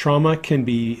trauma can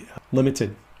be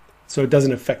limited, so it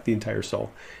doesn't affect the entire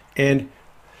soul. And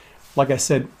like I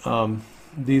said,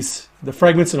 the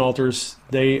fragments and altars,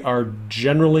 they are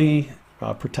generally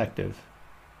protective.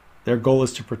 Their goal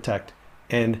is to protect.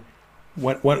 And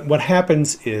what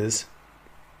happens is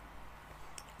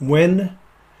when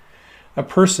a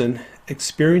person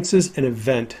experiences an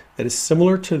event that is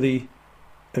similar to the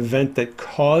event that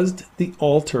caused the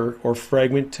altar or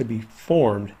fragment to be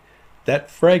formed, that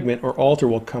fragment or altar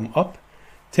will come up,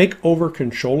 take over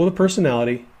control of the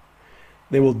personality.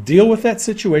 They will deal with that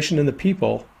situation and the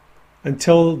people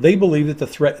until they believe that the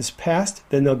threat is past.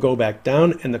 Then they'll go back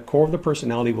down and the core of the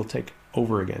personality will take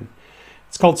over again.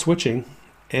 It's called switching,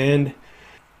 and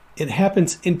it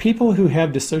happens in people who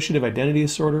have dissociative identity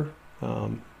disorder.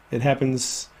 It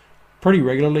happens pretty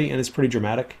regularly, and it's pretty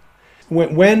dramatic.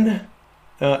 When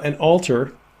an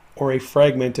altar or a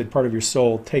fragmented part of your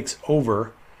soul takes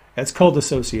over, that's called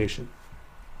dissociation.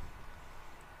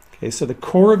 Okay, so the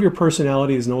core of your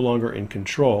personality is no longer in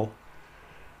control.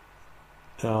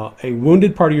 A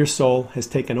wounded part of your soul has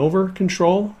taken over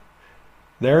control.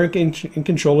 They're in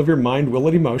control of your mind, will,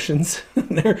 and emotions.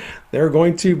 they're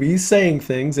going to be saying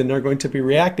things and they're going to be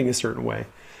reacting a certain way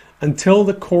until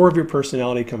the core of your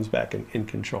personality comes back in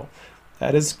control.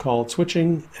 That is called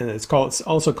switching, and it's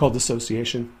also called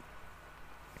dissociation.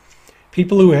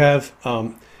 People who have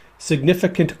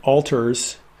significant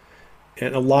alters,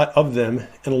 and a lot of them,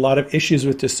 and a lot of issues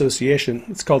with dissociation,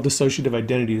 it's called dissociative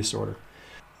identity disorder.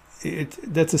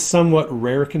 That's a somewhat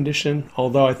rare condition,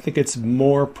 although I think it's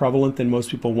more prevalent than most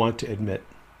people want to admit.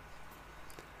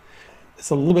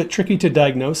 It's a little bit tricky to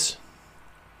diagnose,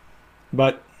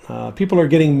 but people are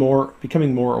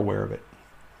becoming more aware of it.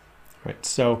 Right.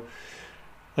 So,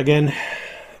 again,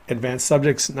 advanced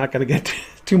subjects. Not going to get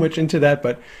too much into that,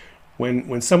 but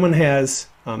when someone has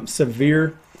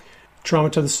severe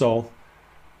trauma to the soul,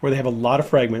 where they have a lot of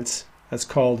fragments, that's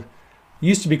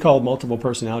used to be called multiple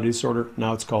personality disorder.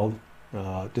 Now it's called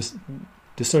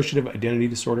dissociative identity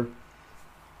disorder.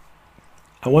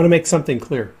 I want to make something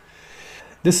clear.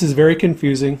 This is very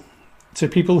confusing to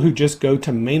people who just go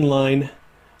to mainline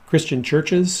Christian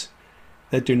churches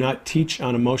that do not teach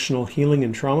on emotional healing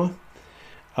and trauma.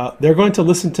 They're going to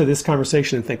listen to this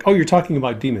conversation and think, oh, you're talking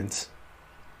about demons.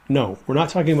 No, we're not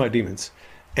talking about demons.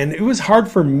 And it was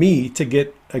hard for me to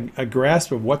get a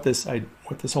grasp of what this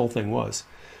whole thing was.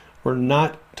 We're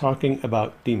not talking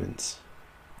about demons.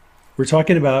 We're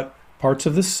talking about parts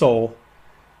of the soul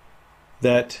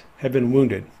that have been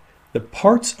wounded. The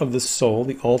parts of the soul,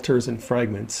 the alters and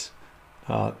fragments,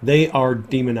 they are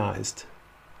demonized.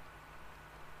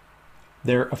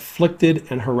 They're afflicted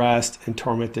and harassed and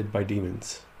tormented by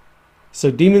demons.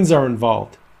 So demons are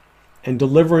involved, and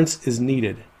deliverance is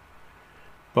needed.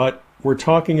 But we're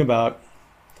talking about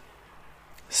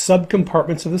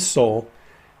subcompartments of the soul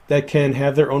that can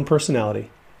have their own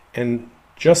personality. And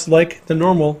just like the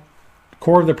normal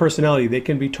core of the personality, they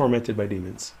can be tormented by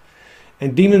demons.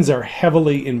 And demons are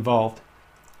heavily involved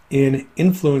in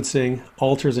influencing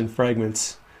alters and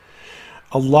fragments.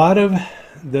 A lot of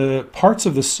the parts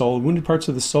of the soul, wounded parts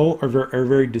of the soul, are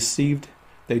very deceived.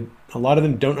 A lot of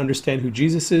them don't understand who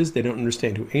Jesus is. They don't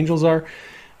understand who angels are.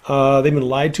 They've been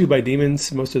lied to by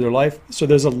demons most of their life. So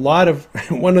there's a lot of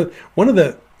one of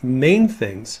the main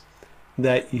things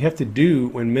that you have to do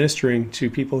when ministering to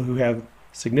people who have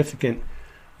significant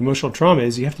emotional trauma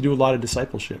is you have to do a lot of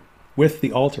discipleship with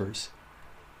the alters.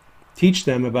 Teach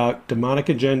them about demonic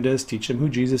agendas, teach them who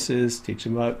Jesus is, teach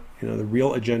them about the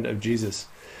real agenda of Jesus.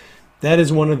 That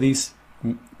is one of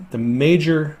the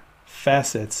major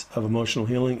facets of emotional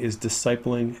healing is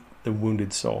discipling the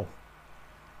wounded soul.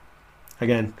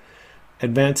 Again,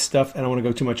 advanced stuff, I don't want to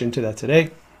go too much into that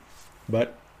today,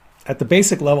 but at the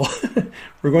basic level,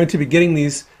 we're going to be getting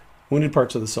these wounded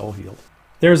parts of the soul healed.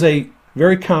 There's a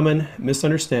very common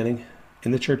misunderstanding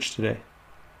in the church today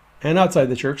and outside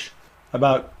the church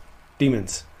about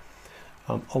demons.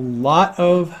 A lot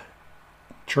of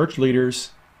church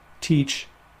leaders teach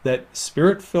that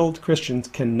spirit-filled Christians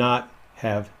cannot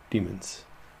have demons.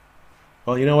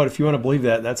 Well, you know what? If you want to believe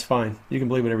that, that's fine. You can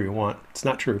believe whatever you want. It's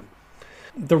not true.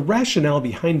 The rationale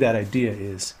behind that idea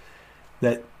is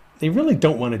that they really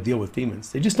don't want to deal with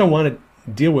demons. They just don't want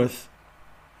to deal with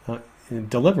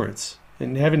deliverance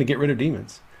and having to get rid of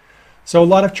demons. So a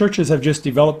lot of churches have just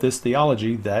developed this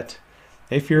theology that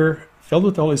if you're filled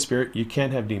with the Holy Spirit, you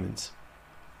can't have demons.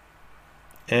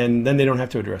 And then they don't have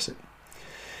to address it.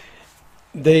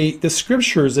 The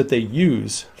scriptures that they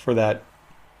use for that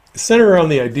center around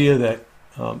the idea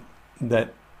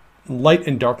that light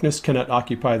and darkness cannot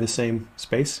occupy the same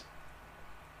space.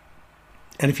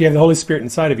 And if you have the Holy Spirit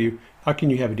inside of you, how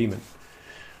can you have a demon?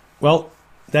 Well,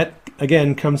 that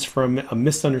again comes from a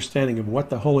misunderstanding of what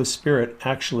the Holy Spirit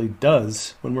actually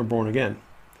does when we're born again.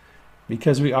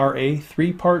 Because we are a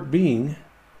three-part being: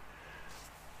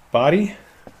 body,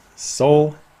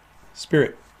 soul,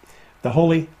 spirit. The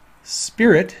Holy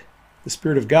Spirit, the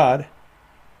Spirit of God,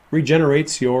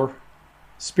 regenerates your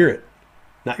spirit,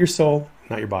 not your soul,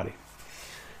 not your body.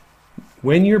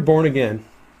 When you're born again,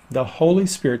 the Holy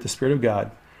Spirit, the Spirit of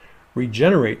God,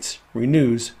 regenerates,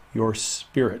 renews your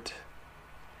spirit.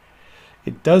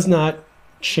 It does not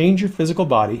change your physical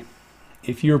body.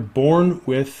 If you're born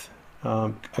with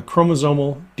a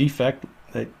chromosomal defect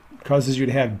that causes you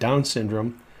to have Down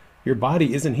syndrome, your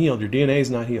body isn't healed. Your DNA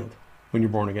is not healed when you're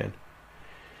born again.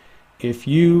 If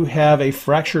you have a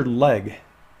fractured leg,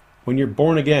 when you're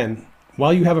born again,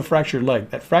 while you have a fractured leg,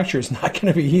 that fracture is not going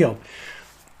to be healed.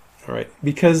 All right,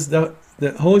 because the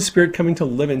Holy Spirit coming to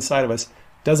live inside of us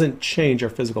doesn't change our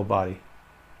physical body.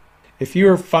 If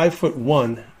you're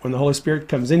 5'1", when the Holy Spirit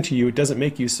comes into you, it doesn't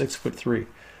make you 6'3".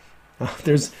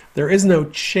 There is no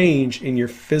change in your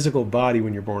physical body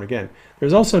when you're born again.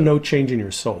 There's also no change in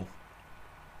your soul.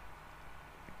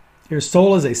 Your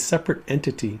soul is a separate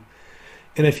entity.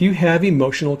 And if you have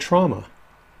emotional trauma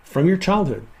from your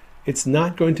childhood, it's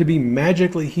not going to be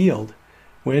magically healed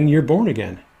when you're born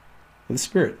again with the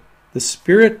Spirit. The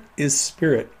Spirit is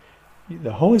spirit.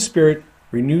 The Holy Spirit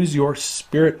renews your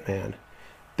spirit man,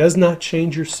 does not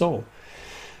change your soul.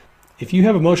 If you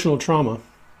have emotional trauma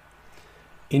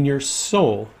in your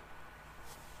soul,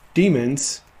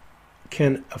 demons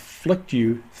can afflict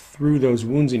you through those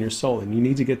wounds in your soul, and you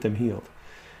need to get them healed.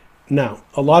 Now,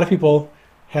 a lot of people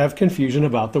have confusion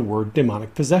about the word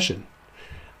demonic possession.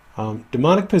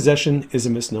 Demonic possession is a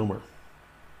misnomer.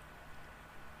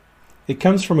 It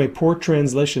comes from a poor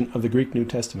translation of the Greek New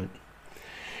Testament.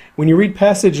 When you read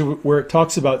passage where it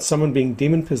talks about someone being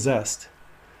demon-possessed,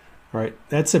 right,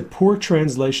 that's a poor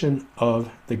translation of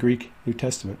the Greek New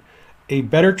Testament. A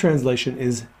better translation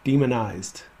is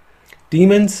demonized.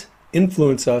 Demons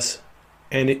influence us,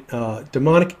 and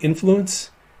demonic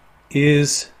influence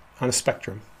is on a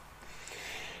spectrum.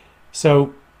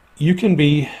 So you can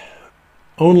be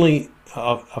only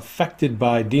affected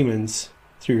by demons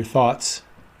through your thoughts.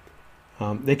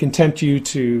 They can tempt you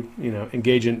to,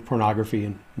 engage in pornography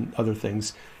and other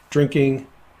things, drinking,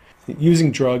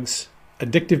 using drugs.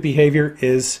 Addictive behavior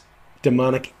is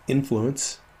demonic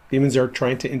influence. Demons are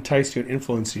trying to entice you and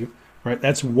influence you, right?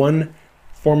 That's one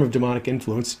form of demonic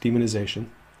influence, demonization.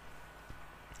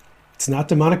 It's not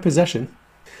demonic possession.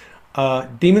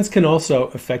 Demons can also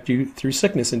affect you through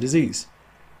sickness and disease.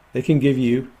 They can give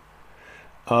you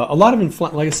a lot of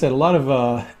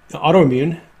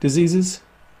autoimmune diseases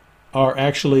are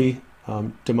actually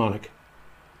demonic.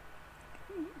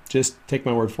 Just take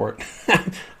my word for it.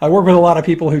 I work with a lot of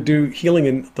people who do healing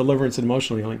and deliverance and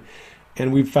emotional healing,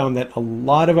 and we've found that a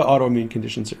lot of autoimmune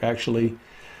conditions are actually,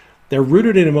 they're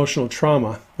rooted in emotional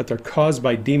trauma, but they're caused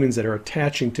by demons that are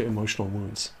attaching to emotional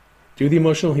wounds. Do the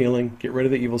emotional healing, get rid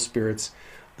of the evil spirits,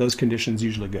 those conditions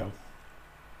usually go.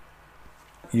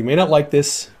 You may not like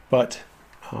this, but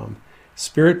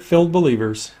Spirit-filled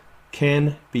believers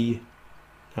can be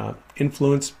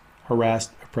influenced,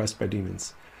 harassed, oppressed by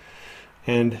demons.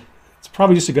 And it's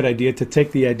probably just a good idea to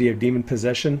take the idea of demon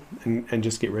possession and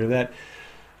just get rid of that.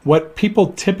 What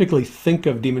people typically think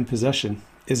of demon possession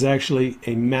is actually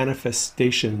a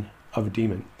manifestation of a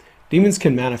demon. Demons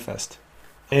can manifest.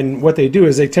 And what they do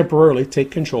is they temporarily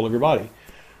take control of your body.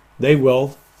 They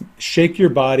will shake your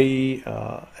body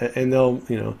and they'll,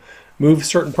 move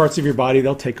certain parts of your body.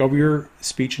 They'll take over your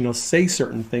speech and they'll say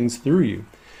certain things through you.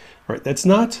 All right, that's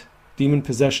not demon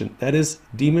possession. That is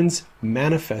demons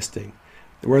manifesting,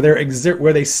 where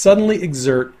they suddenly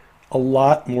exert a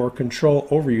lot more control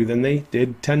over you than they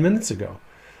did 10 minutes ago.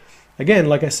 Again,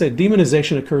 like I said,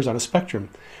 demonization occurs on a spectrum.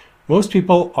 Most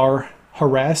people are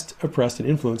harassed, oppressed, and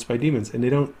influenced by demons, and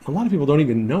a lot of people don't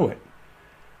even know it.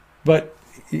 But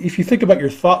if you think about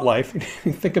your thought life,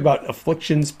 you think about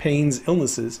afflictions, pains,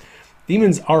 illnesses,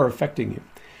 demons are affecting you.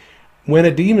 When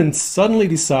a demon suddenly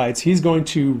decides he's going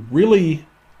to really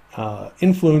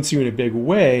influence you in a big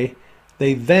way,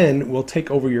 they then will take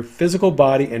over your physical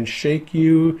body and shake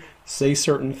you, say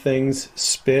certain things,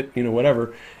 spit,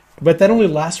 whatever. But that only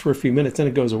lasts for a few minutes, then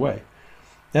it goes away.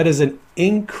 That is an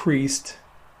increased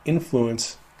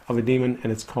influence of a demon,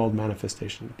 and it's called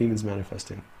manifestation, demons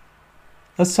manifesting.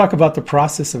 Let's talk about the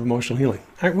process of emotional healing.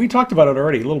 We talked about it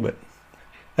already a little bit.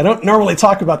 I don't normally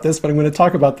talk about this, but I'm going to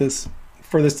talk about this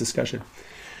for this discussion.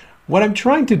 What I'm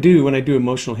trying to do when I do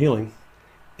emotional healing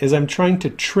is I'm trying to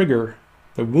trigger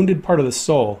the wounded part of the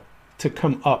soul to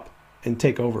come up and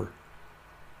take over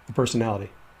the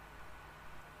personality.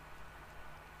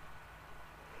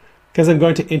 Because I'm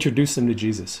going to introduce them to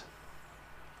Jesus.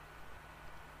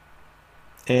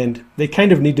 And they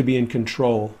kind of need to be in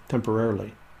control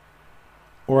temporarily,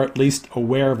 or at least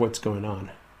aware of what's going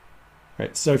on.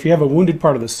 Right? So if you have a wounded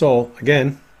part of the soul,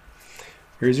 again,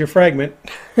 here's your fragment,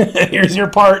 here's your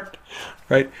part,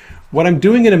 right? What I'm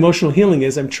doing in emotional healing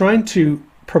is I'm trying to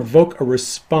provoke a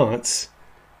response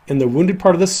in the wounded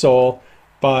part of the soul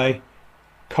by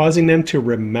causing them to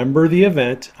remember the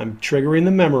event. I'm triggering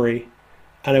the memory,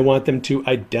 and I want them to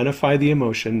identify the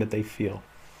emotion that they feel.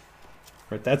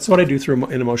 Right? That's what I do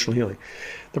in emotional healing.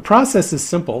 The process is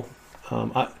simple.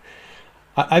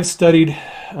 I've studied,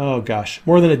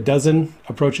 more than a dozen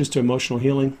approaches to emotional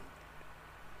healing.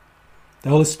 The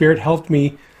Holy Spirit helped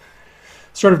me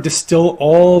sort of distill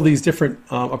all these different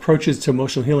approaches to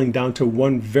emotional healing down to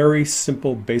one very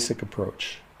simple, basic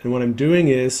approach. And what I'm doing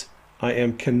is I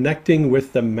am connecting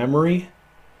with the memory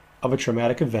of a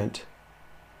traumatic event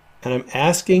And I'm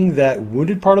asking that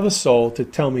wounded part of the soul to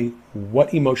tell me,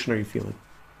 what emotion are you feeling?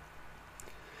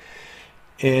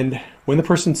 And when the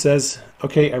person says,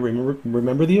 okay, I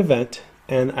remember the event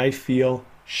and I feel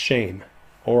shame,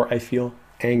 or I feel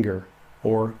anger,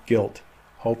 or guilt,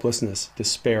 hopelessness,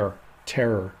 despair,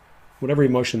 terror, whatever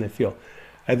emotion they feel,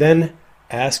 I then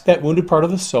ask that wounded part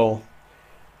of the soul,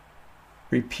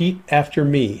 repeat after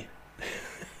me.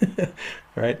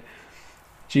 Right?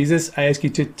 Jesus, I ask you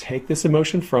to take this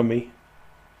emotion from me.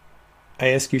 I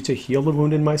ask you to heal the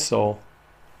wound in my soul,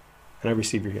 and I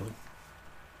receive your healing.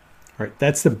 All right,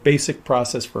 that's the basic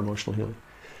process for emotional healing.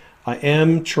 I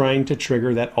am trying to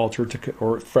trigger that altar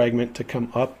or fragment to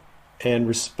come up and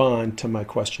respond to my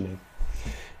questioning.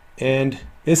 And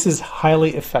this is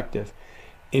highly effective.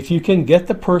 If you can get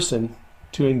the person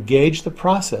to engage the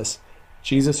process,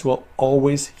 Jesus will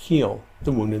always heal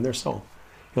the wound in their soul.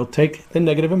 He'll take the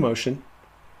negative emotion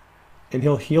and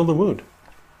he'll heal the wound.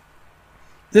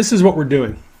 This is what we're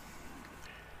doing.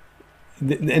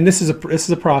 And this is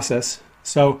a process.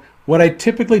 So what I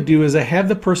typically do is I have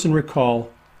the person recall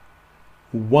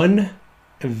one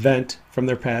event from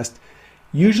their past,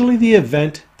 usually the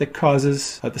event that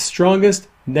causes the strongest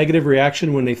negative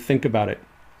reaction when they think about it.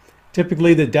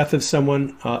 Typically the death of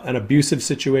someone, an abusive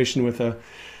situation with a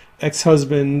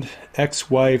ex-husband,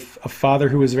 ex-wife, a father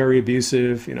who was very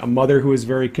abusive, a mother who was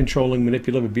very controlling,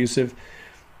 manipulative, abusive.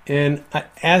 And I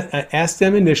asked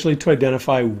them initially to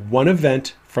identify one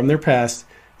event from their past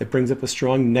that brings up a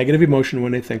strong negative emotion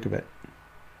when they think of it.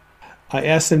 I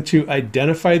asked them to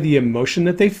identify the emotion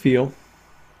that they feel,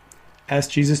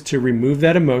 ask Jesus to remove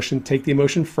that emotion, take the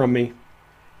emotion from me,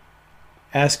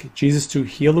 ask Jesus to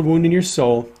heal the wound in your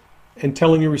soul, and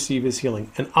tell him you receive his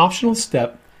healing. An optional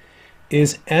step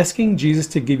is asking Jesus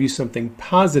to give you something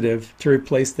positive to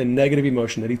replace the negative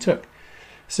emotion that he took.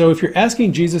 So if you're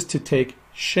asking Jesus to take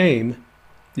shame,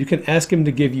 you can ask him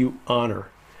to give you honor.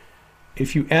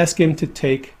 If you ask him to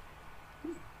take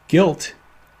guilt,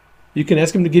 you can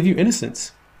ask him to give you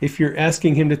innocence. If you're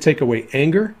asking him to take away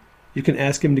anger, you can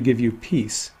ask him to give you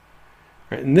peace.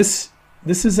 Right? And this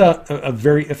is a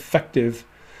very effective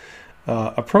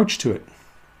approach to it.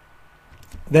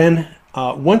 Then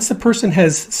once the person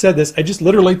has said this, I just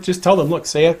literally tell them, look,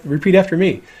 repeat after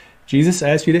me. Jesus, I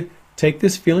ask you to take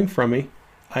this feeling from me.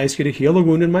 I ask you to heal the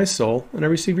wound in my soul, and I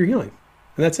receive your healing.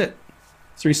 And that's it.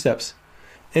 3 steps.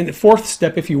 And the 4th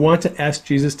step, if you want to ask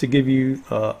Jesus to give you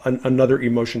another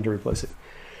emotion to replace it.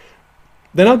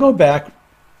 Then I'll go back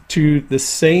to the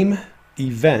same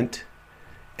event,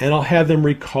 and I'll have them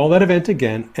recall that event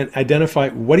again and identify,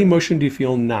 what emotion do you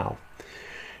feel now?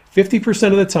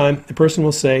 50% of the time, the person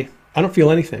will say, I don't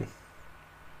feel anything.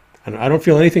 I don't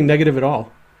feel anything negative at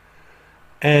all.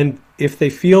 And if they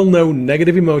feel no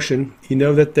negative emotion, you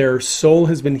know that their soul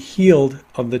has been healed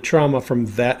of the trauma from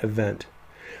that event.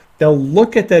 They'll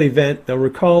look at that event, they'll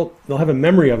recall, they'll have a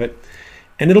memory of it,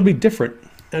 and it'll be different.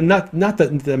 And not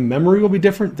that the memory will be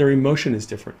different, their emotion is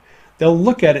different. They'll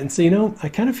look at it and say, I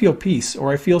kind of feel peace,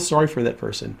 or I feel sorry for that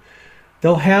person.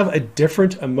 They'll have a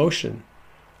different emotion,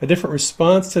 a different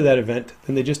response to that event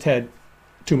than they just had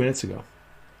 2 minutes ago.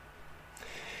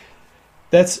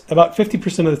 That's about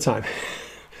 50% of the time.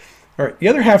 All right, the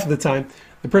other half of the time,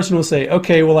 the person will say,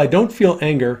 okay, well, I don't feel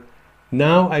anger.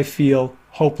 Now I feel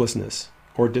hopelessness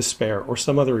or despair or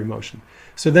some other emotion.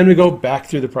 So then we go back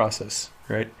through the process,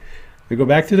 right? We go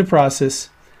back through the process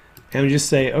and we just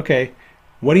say, okay,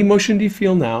 what emotion do you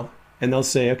feel now? And they'll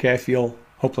say, okay, I feel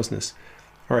hopelessness.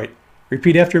 All right,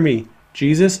 repeat after me.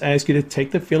 Jesus, I ask you to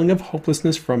take the feeling of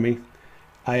hopelessness from me.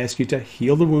 I ask you to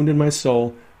heal the wound in my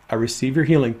soul. I receive your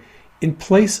healing. In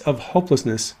place of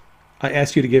hopelessness, I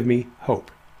ask you to give me hope.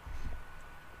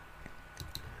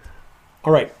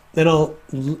 All right, then I'll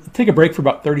take a break for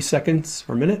about 30 seconds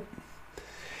or a minute.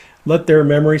 Let their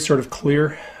memory sort of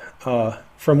clear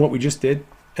from what we just did.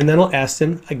 And then I'll ask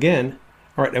them again,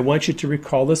 all right, I want you to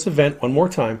recall this event one more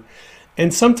time.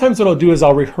 And sometimes what I'll do is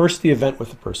I'll rehearse the event with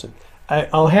the person.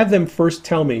 I'll have them first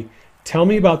tell me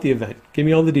about the event. Give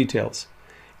me all the details.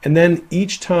 And then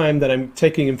each time that I'm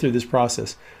taking them through this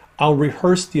process, I'll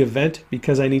rehearse the event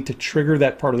because I need to trigger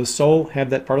that part of the soul,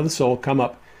 have that part of the soul come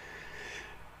up,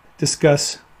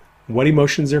 discuss what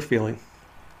emotions they're feeling,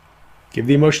 give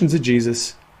the emotions to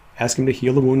Jesus, ask him to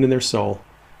heal the wound in their soul,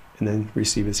 and then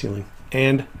receive his healing.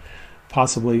 And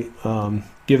possibly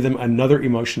give them another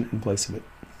emotion in place of it.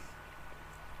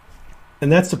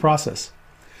 And that's the process.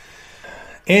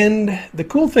 And the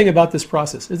cool thing about this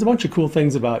process, there's a bunch of cool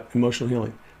things about emotional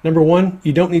healing. Number one,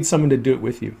 you don't need someone to do it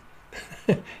with you.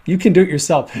 You can do it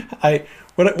yourself.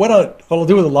 What I'll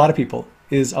do with a lot of people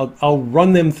is I'll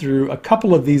run them through a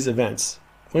couple of these events.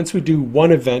 Once we do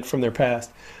one event from their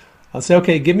past, I'll say,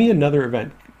 okay, give me another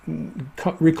event.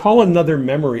 Recall another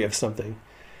memory of something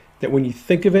that when you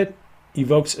think of it,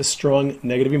 evokes a strong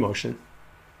negative emotion.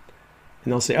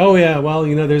 And they'll say, oh yeah, well,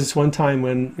 there's this one time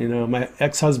when, my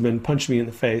ex-husband punched me in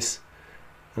the face.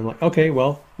 And I'm like, okay,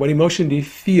 well, what emotion do you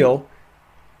feel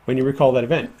when you recall that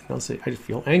event? And they'll say, I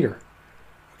feel anger.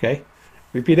 Okay,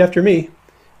 repeat after me.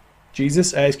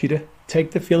 Jesus, I ask you to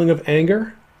take the feeling of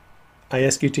anger. I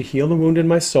ask you to heal the wound in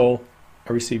my soul.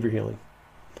 I receive your healing.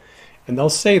 And they'll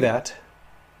say that.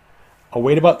 I'll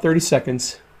wait about 30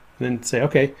 seconds and then say,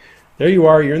 okay, there you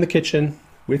are. You're in the kitchen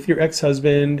with your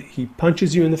ex-husband. He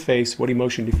punches you in the face. What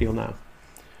emotion do you feel now?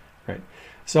 Right.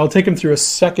 So I'll take them through a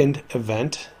second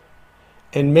event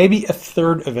and maybe a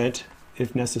third event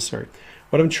if necessary.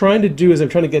 What I'm trying to do is I'm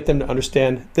trying to get them to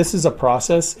understand this is a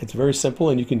process. It's very simple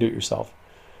and you can do it yourself.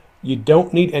 You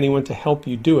don't need anyone to help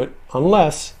you do it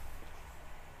unless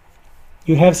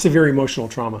you have severe emotional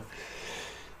trauma.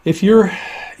 If your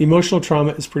emotional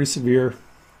trauma is pretty severe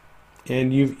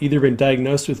and you've either been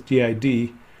diagnosed with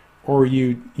DID or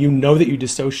you know that you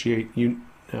dissociate,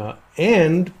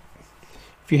 and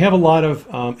if you have a lot of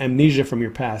amnesia from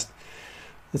your past,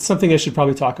 that's something I should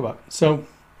probably talk about. So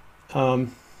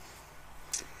let's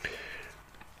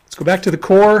go back to the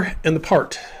core and the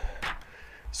part.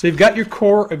 So you've got your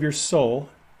core of your soul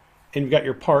and you've got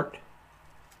your part,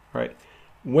 right?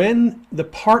 When the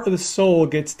part of the soul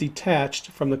gets detached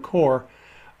from the core,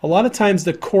 a lot of times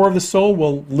the core of the soul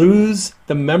will lose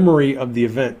the memory of the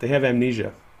event. They have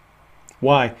amnesia.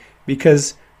 Why?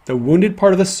 Because the wounded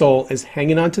part of the soul is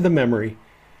hanging on to the memory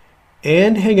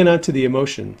and hanging on to the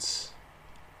emotions,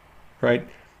 right?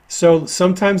 So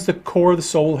sometimes the core of the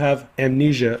soul will have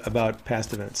amnesia about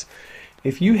past events.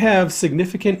 If you have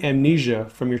significant amnesia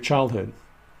from your childhood,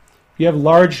 if you have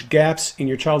large gaps in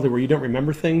your childhood where you don't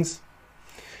remember things,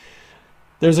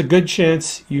 there's a good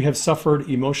chance you have suffered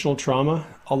emotional trauma.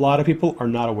 A lot of people are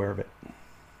not aware of it.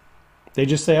 They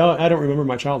just say, oh, I don't remember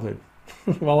my childhood.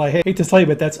 Well, I hate to tell you,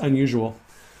 but that's unusual.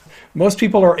 Most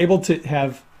people are able to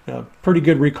have a pretty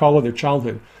good recall of their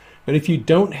childhood. But if you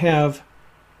don't have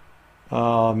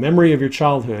memory of your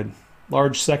childhood,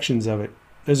 large sections of it,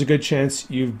 there's a good chance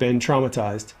you've been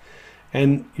traumatized.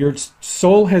 And your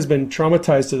soul has been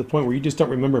traumatized to the point where you just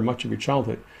don't remember much of your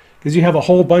childhood. Because you have a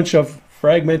whole bunch of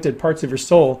fragmented parts of your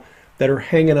soul that are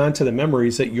hanging on to the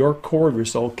memories that your core of your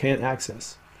soul can't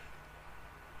access.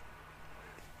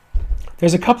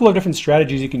 There's a couple of different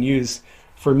strategies you can use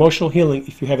for emotional healing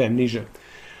if you have amnesia.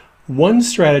 One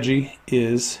strategy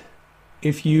is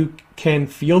if you can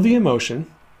feel the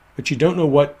emotion, but you don't know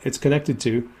what it's connected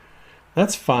to,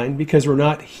 that's fine because we're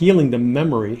not healing the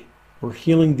memory, we're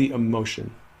healing the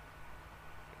emotion.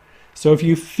 So if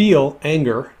you feel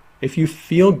anger, if you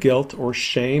feel guilt or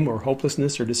shame or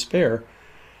hopelessness or despair,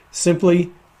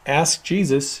 simply ask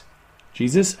Jesus,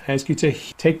 Jesus, I ask you to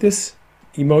take this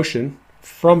emotion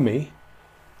from me,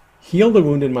 heal the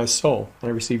wound in my soul, and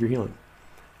I receive your healing.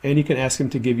 And you can ask him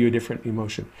to give you a different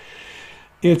emotion.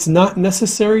 It's not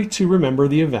necessary to remember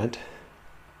the event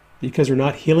because we're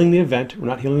not healing the event, we're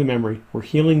not healing the memory, we're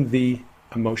healing the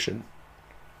emotion.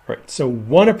 Right. So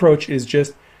one approach is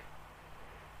just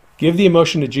give the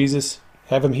emotion to Jesus,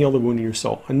 have him heal the wound in your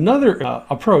soul. Another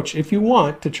approach, if you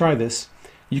want to try this,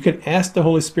 you can ask the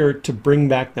Holy Spirit to bring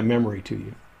back the memory to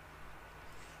you.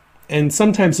 And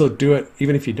sometimes he'll do it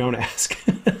even if you don't ask.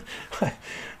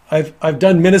 I've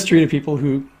done ministry to people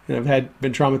who have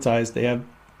been traumatized. They have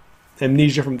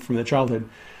amnesia from their childhood.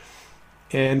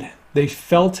 And they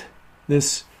felt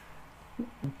this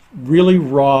really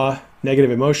raw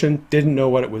negative emotion, didn't know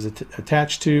what it was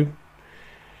attached to.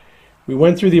 We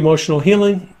went through the emotional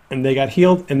healing and they got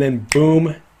healed, and then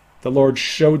boom, the Lord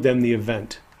showed them the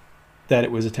event that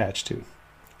it was attached to.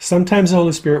 Sometimes the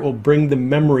Holy Spirit will bring the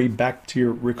memory back to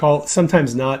your recall,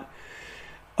 sometimes not.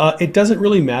 It doesn't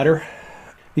really matter,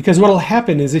 because what will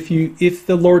happen is if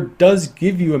the Lord does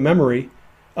give you a memory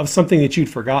of something that you'd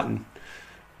forgotten,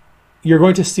 you're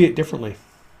going to see it differently.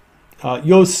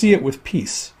 You'll see it with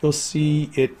peace. You'll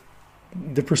see it,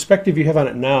 the perspective you have on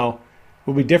it now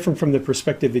will be different from the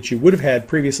perspective that you would have had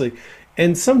previously.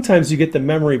 And sometimes you get the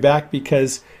memory back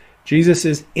because Jesus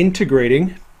is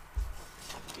integrating,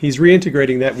 he's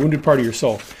reintegrating that wounded part of your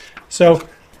soul. So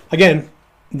again,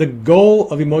 the goal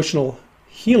of emotional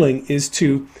healing is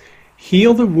to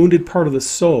heal the wounded part of the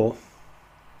soul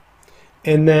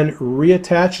and then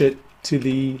reattach it to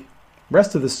the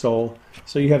rest of the soul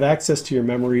so you have access to your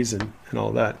memories and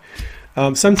all that.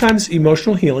 Sometimes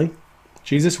emotional healing,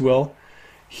 Jesus will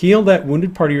heal that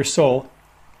wounded part of your soul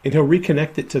and he'll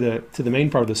reconnect it to the main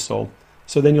part of the soul,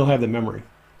 so then you'll have the memory.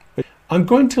 But I'm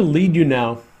going to lead you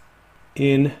now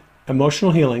in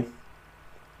emotional healing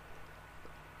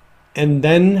And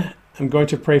then I'm going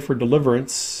to pray for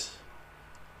deliverance.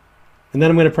 And then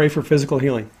I'm going to pray for physical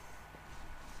healing.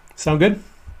 Sound good?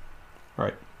 All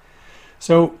right.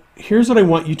 So here's what I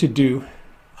want you to do.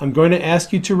 I'm going to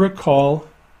ask you to recall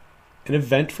an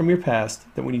event from your past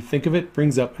that when you think of it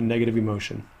brings up a negative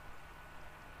emotion.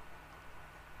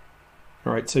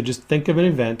 All right, so just think of an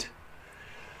event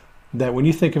that when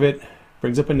you think of it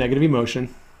brings up a negative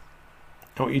emotion.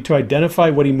 I want you to identify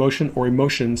what emotion or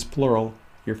emotions, plural,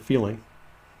 you're feeling.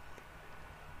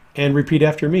 And repeat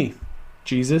after me.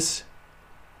 Jesus,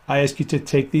 I ask you to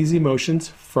take these emotions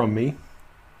from me.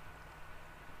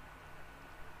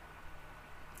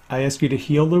 I ask you to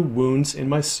heal the wounds in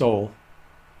my soul.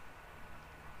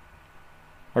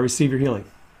 I receive your healing.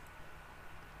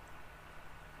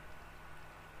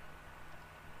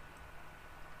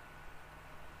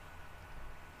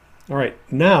 All right,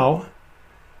 now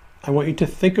I want you to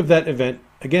think of that event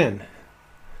again.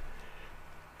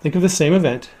 Think of the same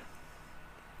event,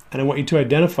 and I want you to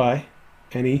identify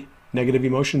any negative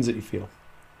emotions that you feel.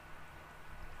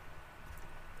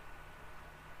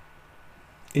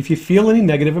 If you feel any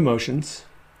negative emotions,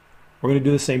 we're going to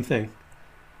do the same thing.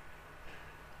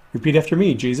 Repeat after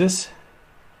me. Jesus,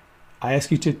 I ask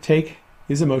you to take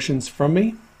these emotions from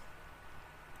me.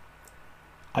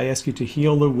 I ask you to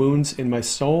heal the wounds in my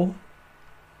soul.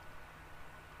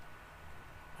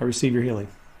 I receive your healing.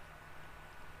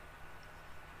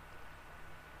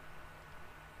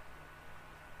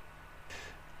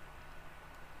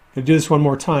 I'm going to do this one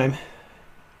more time.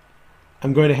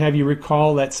 I'm going to have you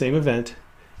recall that same event.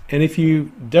 And if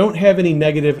you don't have any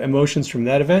negative emotions from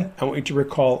that event, I want you to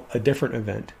recall a different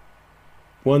event.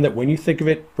 One that when you think of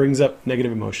it brings up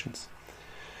negative emotions.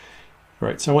 All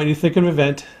right, so I want you to think of an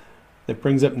event that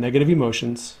brings up negative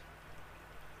emotions.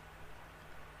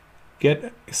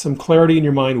 Get some clarity in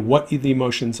your mind what the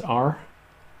emotions are.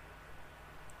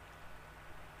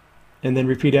 And then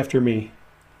repeat after me.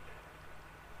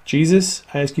 Jesus,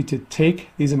 I ask you to take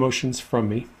these emotions from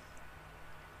me.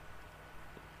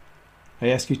 I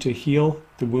ask you to heal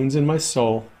the wounds in my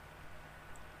soul.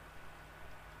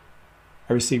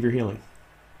 I receive your healing.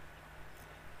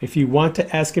 If you want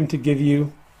to ask him to give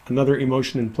you another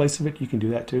emotion in place of it, you can do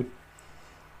that too.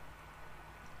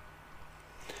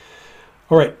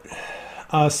 All right.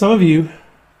 Some of you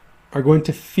are going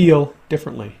to feel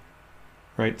differently,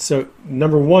 right? So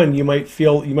number one, you might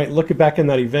look back in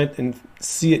that event and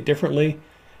see it differently.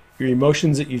 Your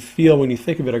emotions that you feel when you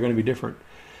think of it are going to be different.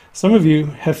 Some of you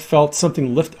have felt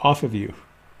something lift off of you.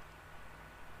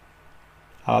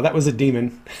 That was a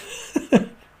demon.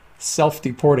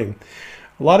 Self-deporting.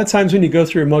 A lot of times when you go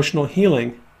through emotional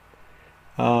healing,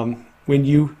 when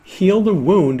you heal the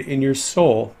wound in your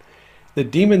soul, the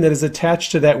demon that is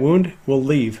attached to that wound will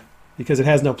leave because it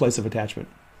has no place of attachment.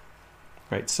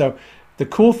 Right? So the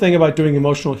cool thing about doing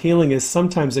emotional healing is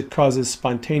sometimes it causes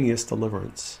spontaneous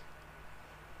deliverance.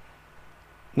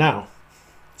 Now,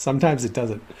 sometimes it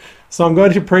doesn't. So I'm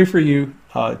going to pray for you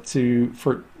we're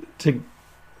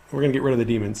going to get rid of the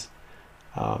demons.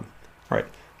 All right.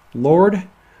 Lord,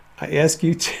 I ask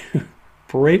you to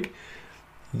break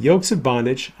yokes of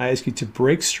bondage. I ask you to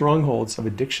break strongholds of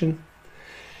addiction.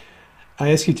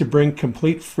 I ask you to bring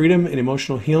complete freedom and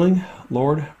emotional healing.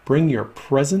 Lord, bring your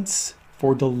presence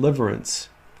for deliverance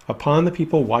upon the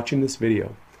people watching this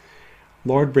video.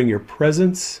 Lord, bring your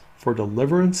presence for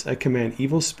deliverance. I command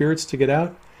evil spirits to get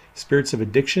out, spirits of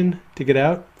addiction to get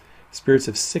out, spirits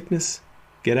of sickness,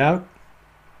 get out.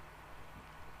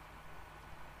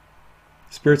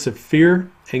 Spirits of fear,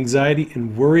 anxiety,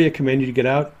 and worry, I command you to get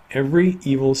out. Every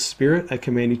evil spirit, I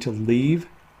command you to leave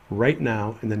right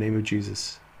now in the name of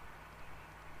Jesus.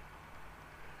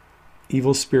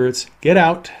 Evil spirits, get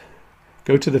out.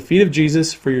 Go to the feet of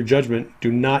Jesus for your judgment. Do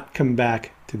not come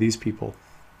back to these people.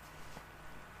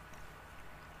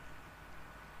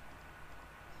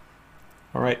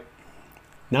 All right.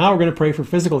 Now we're going to pray for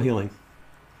physical healing.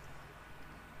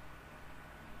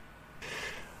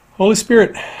 Holy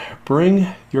Spirit, bring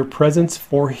your presence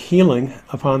for healing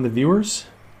upon the viewers.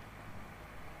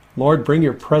 Lord, bring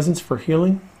your presence for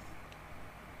healing.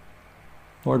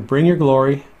 Lord, bring your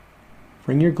glory.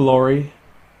 Bring your glory.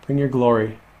 Bring your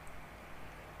glory.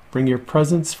 Bring your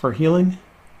presence for healing.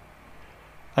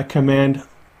 I command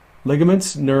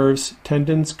ligaments, nerves,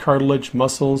 tendons, cartilage,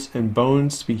 muscles, and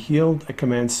bones to be healed. I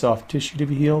command soft tissue to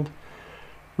be healed.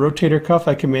 Rotator cuff,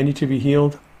 I command you to be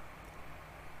healed.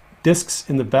 Discs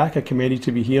in the back, I command you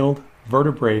to be healed.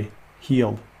 Vertebrae,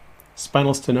 healed.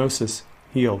 Spinal stenosis,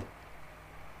 healed.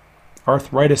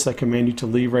 Arthritis, I command you to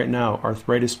leave right now.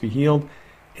 Arthritis, be healed.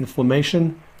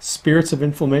 Inflammation, spirits of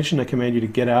inflammation, I command you to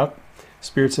get out.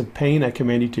 Spirits of pain, I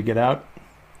command you to get out.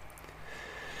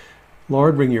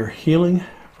 Lord, bring your healing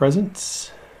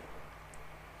presence.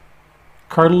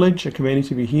 Cartilage, I command you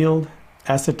to be healed.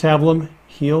 Acetabulum,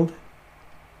 healed.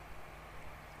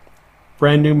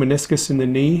 Brand new meniscus in the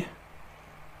knee.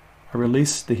 I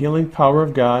release the healing power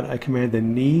of God. I command the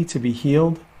knee to be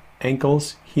healed.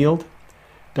 Ankles, healed.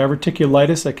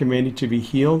 Diverticulitis, I command you to be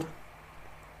healed.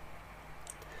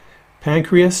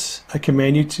 Pancreas, I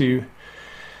command you to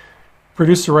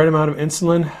produce the right amount of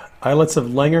insulin. Islets of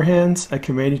Langerhans, I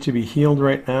command you to be healed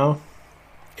right now.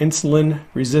 Insulin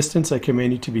resistance, I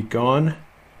command you to be gone.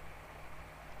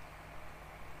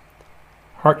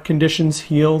 Heart conditions,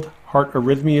 healed. Heart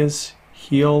arrhythmias,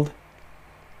 healed.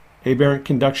 Aberrant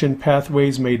conduction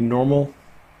pathways made normal.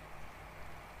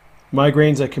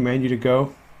 Migraines, I command you to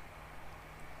go.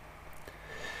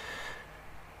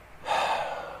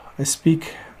 I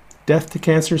speak death to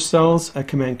cancer cells. I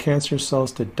command cancer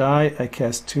cells to die. I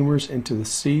cast tumors into the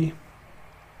sea.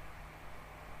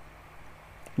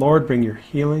 Lord, bring your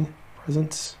healing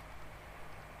presence.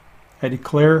 I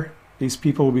declare these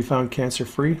people will be found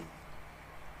cancer-free.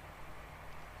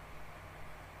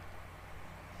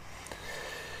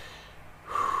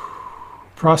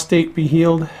 Prostate be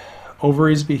healed.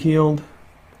 Ovaries be healed.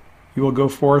 You will go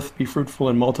forth, be fruitful,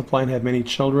 and multiply, and have many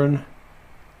children.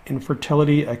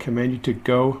 Infertility, I command you to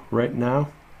go right now.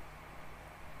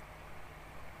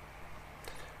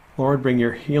 Lord, bring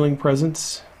your healing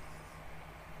presence.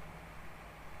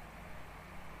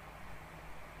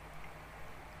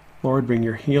 Lord, bring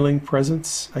your healing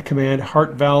presence. I command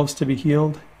heart valves to be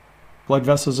healed, blood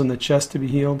vessels in the chest to be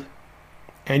healed,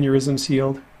 aneurysms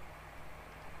healed,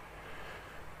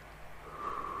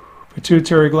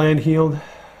 pituitary gland healed,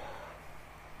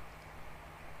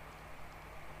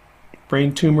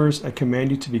 brain tumors, I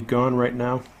command you to be gone right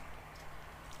now.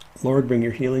 Lord, bring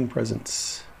your healing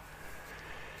presence.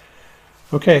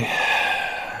 Okay.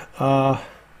 I'm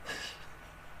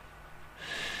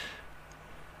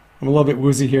a little bit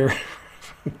woozy here.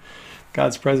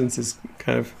 God's presence is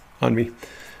kind of on me.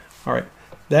 All right.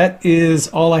 That is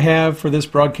all I have for this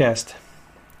broadcast.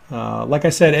 Like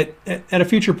I said, at a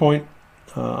future point,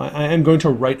 I am going to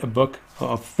write a book,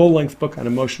 a full-length book on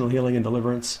emotional healing and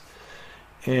deliverance.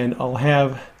 And I'll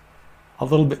have a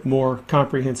little bit more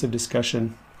comprehensive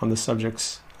discussion on the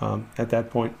subjects at that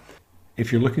point.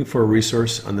 If you're looking for a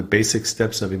resource on the basic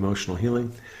steps of emotional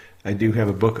healing, I do have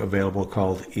a book available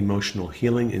called Emotional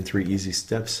Healing in 3 Easy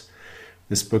Steps.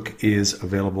 This book is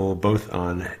available both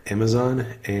on Amazon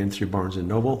and through Barnes &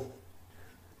 Noble.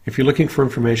 If you're looking for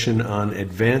information on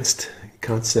advanced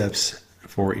concepts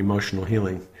for emotional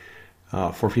healing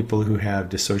for people who have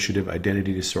dissociative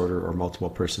identity disorder or multiple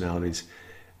personalities,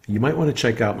 you might want to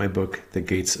check out my book, The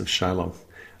Gates of Shiloh.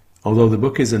 Although the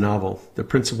book is a novel, the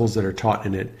principles that are taught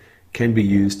in it can be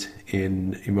used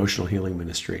in emotional healing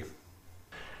ministry.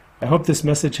 I hope this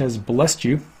message has blessed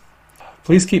you.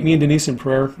 Please keep me and Denise in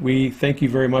prayer. We thank you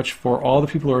very much for all the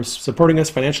people who are supporting us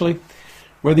financially,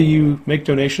 whether you make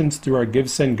donations through our Give,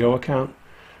 Send, Go account,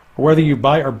 or whether you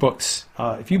buy our books.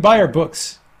 If you buy our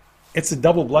books, it's a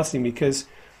double blessing because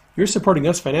you're supporting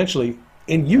us financially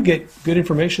and you get good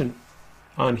information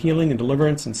on healing and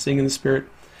deliverance and seeing in the Spirit.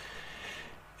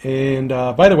 And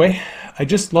by the way, I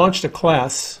just launched a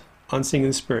class on seeing in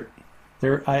the Spirit.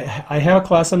 I have a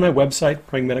class on my website,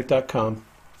 prayingmedic.com.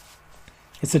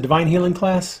 It's a divine healing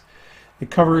class.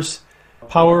 It covers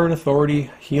power and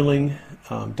authority, healing,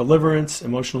 deliverance,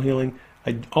 emotional healing.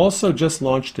 I also just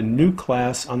launched a new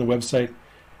class on the website,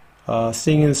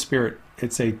 Seeing in the Spirit.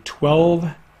 It's a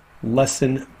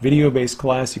 12-lesson video-based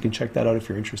class. You can check that out if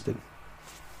you're interested.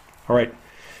 All right.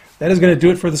 That is going to do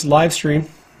it for this live stream.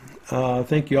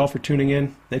 Thank you all for tuning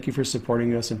in. Thank you for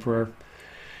supporting us in prayer.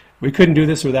 We couldn't do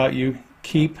this without you.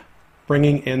 Keep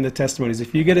bringing in the testimonies.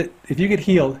 If you get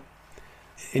healed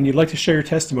and you'd like to share your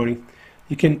testimony,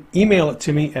 you can email it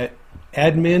to me at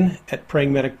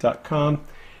admin@prayingmedic.com.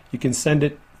 You can send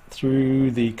it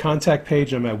through the contact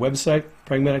page on my website,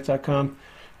 prayingmedic.com,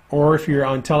 or if you're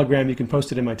on Telegram, you can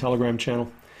post it in my Telegram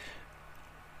channel.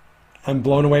 I'm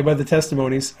blown away by the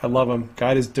testimonies. I love them.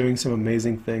 God is doing some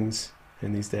amazing things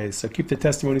in these days. So keep the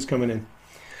testimonies coming in.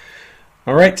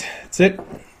 All right, that's it.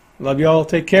 Love you all.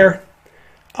 Take care.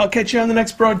 I'll catch you on the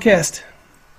next broadcast.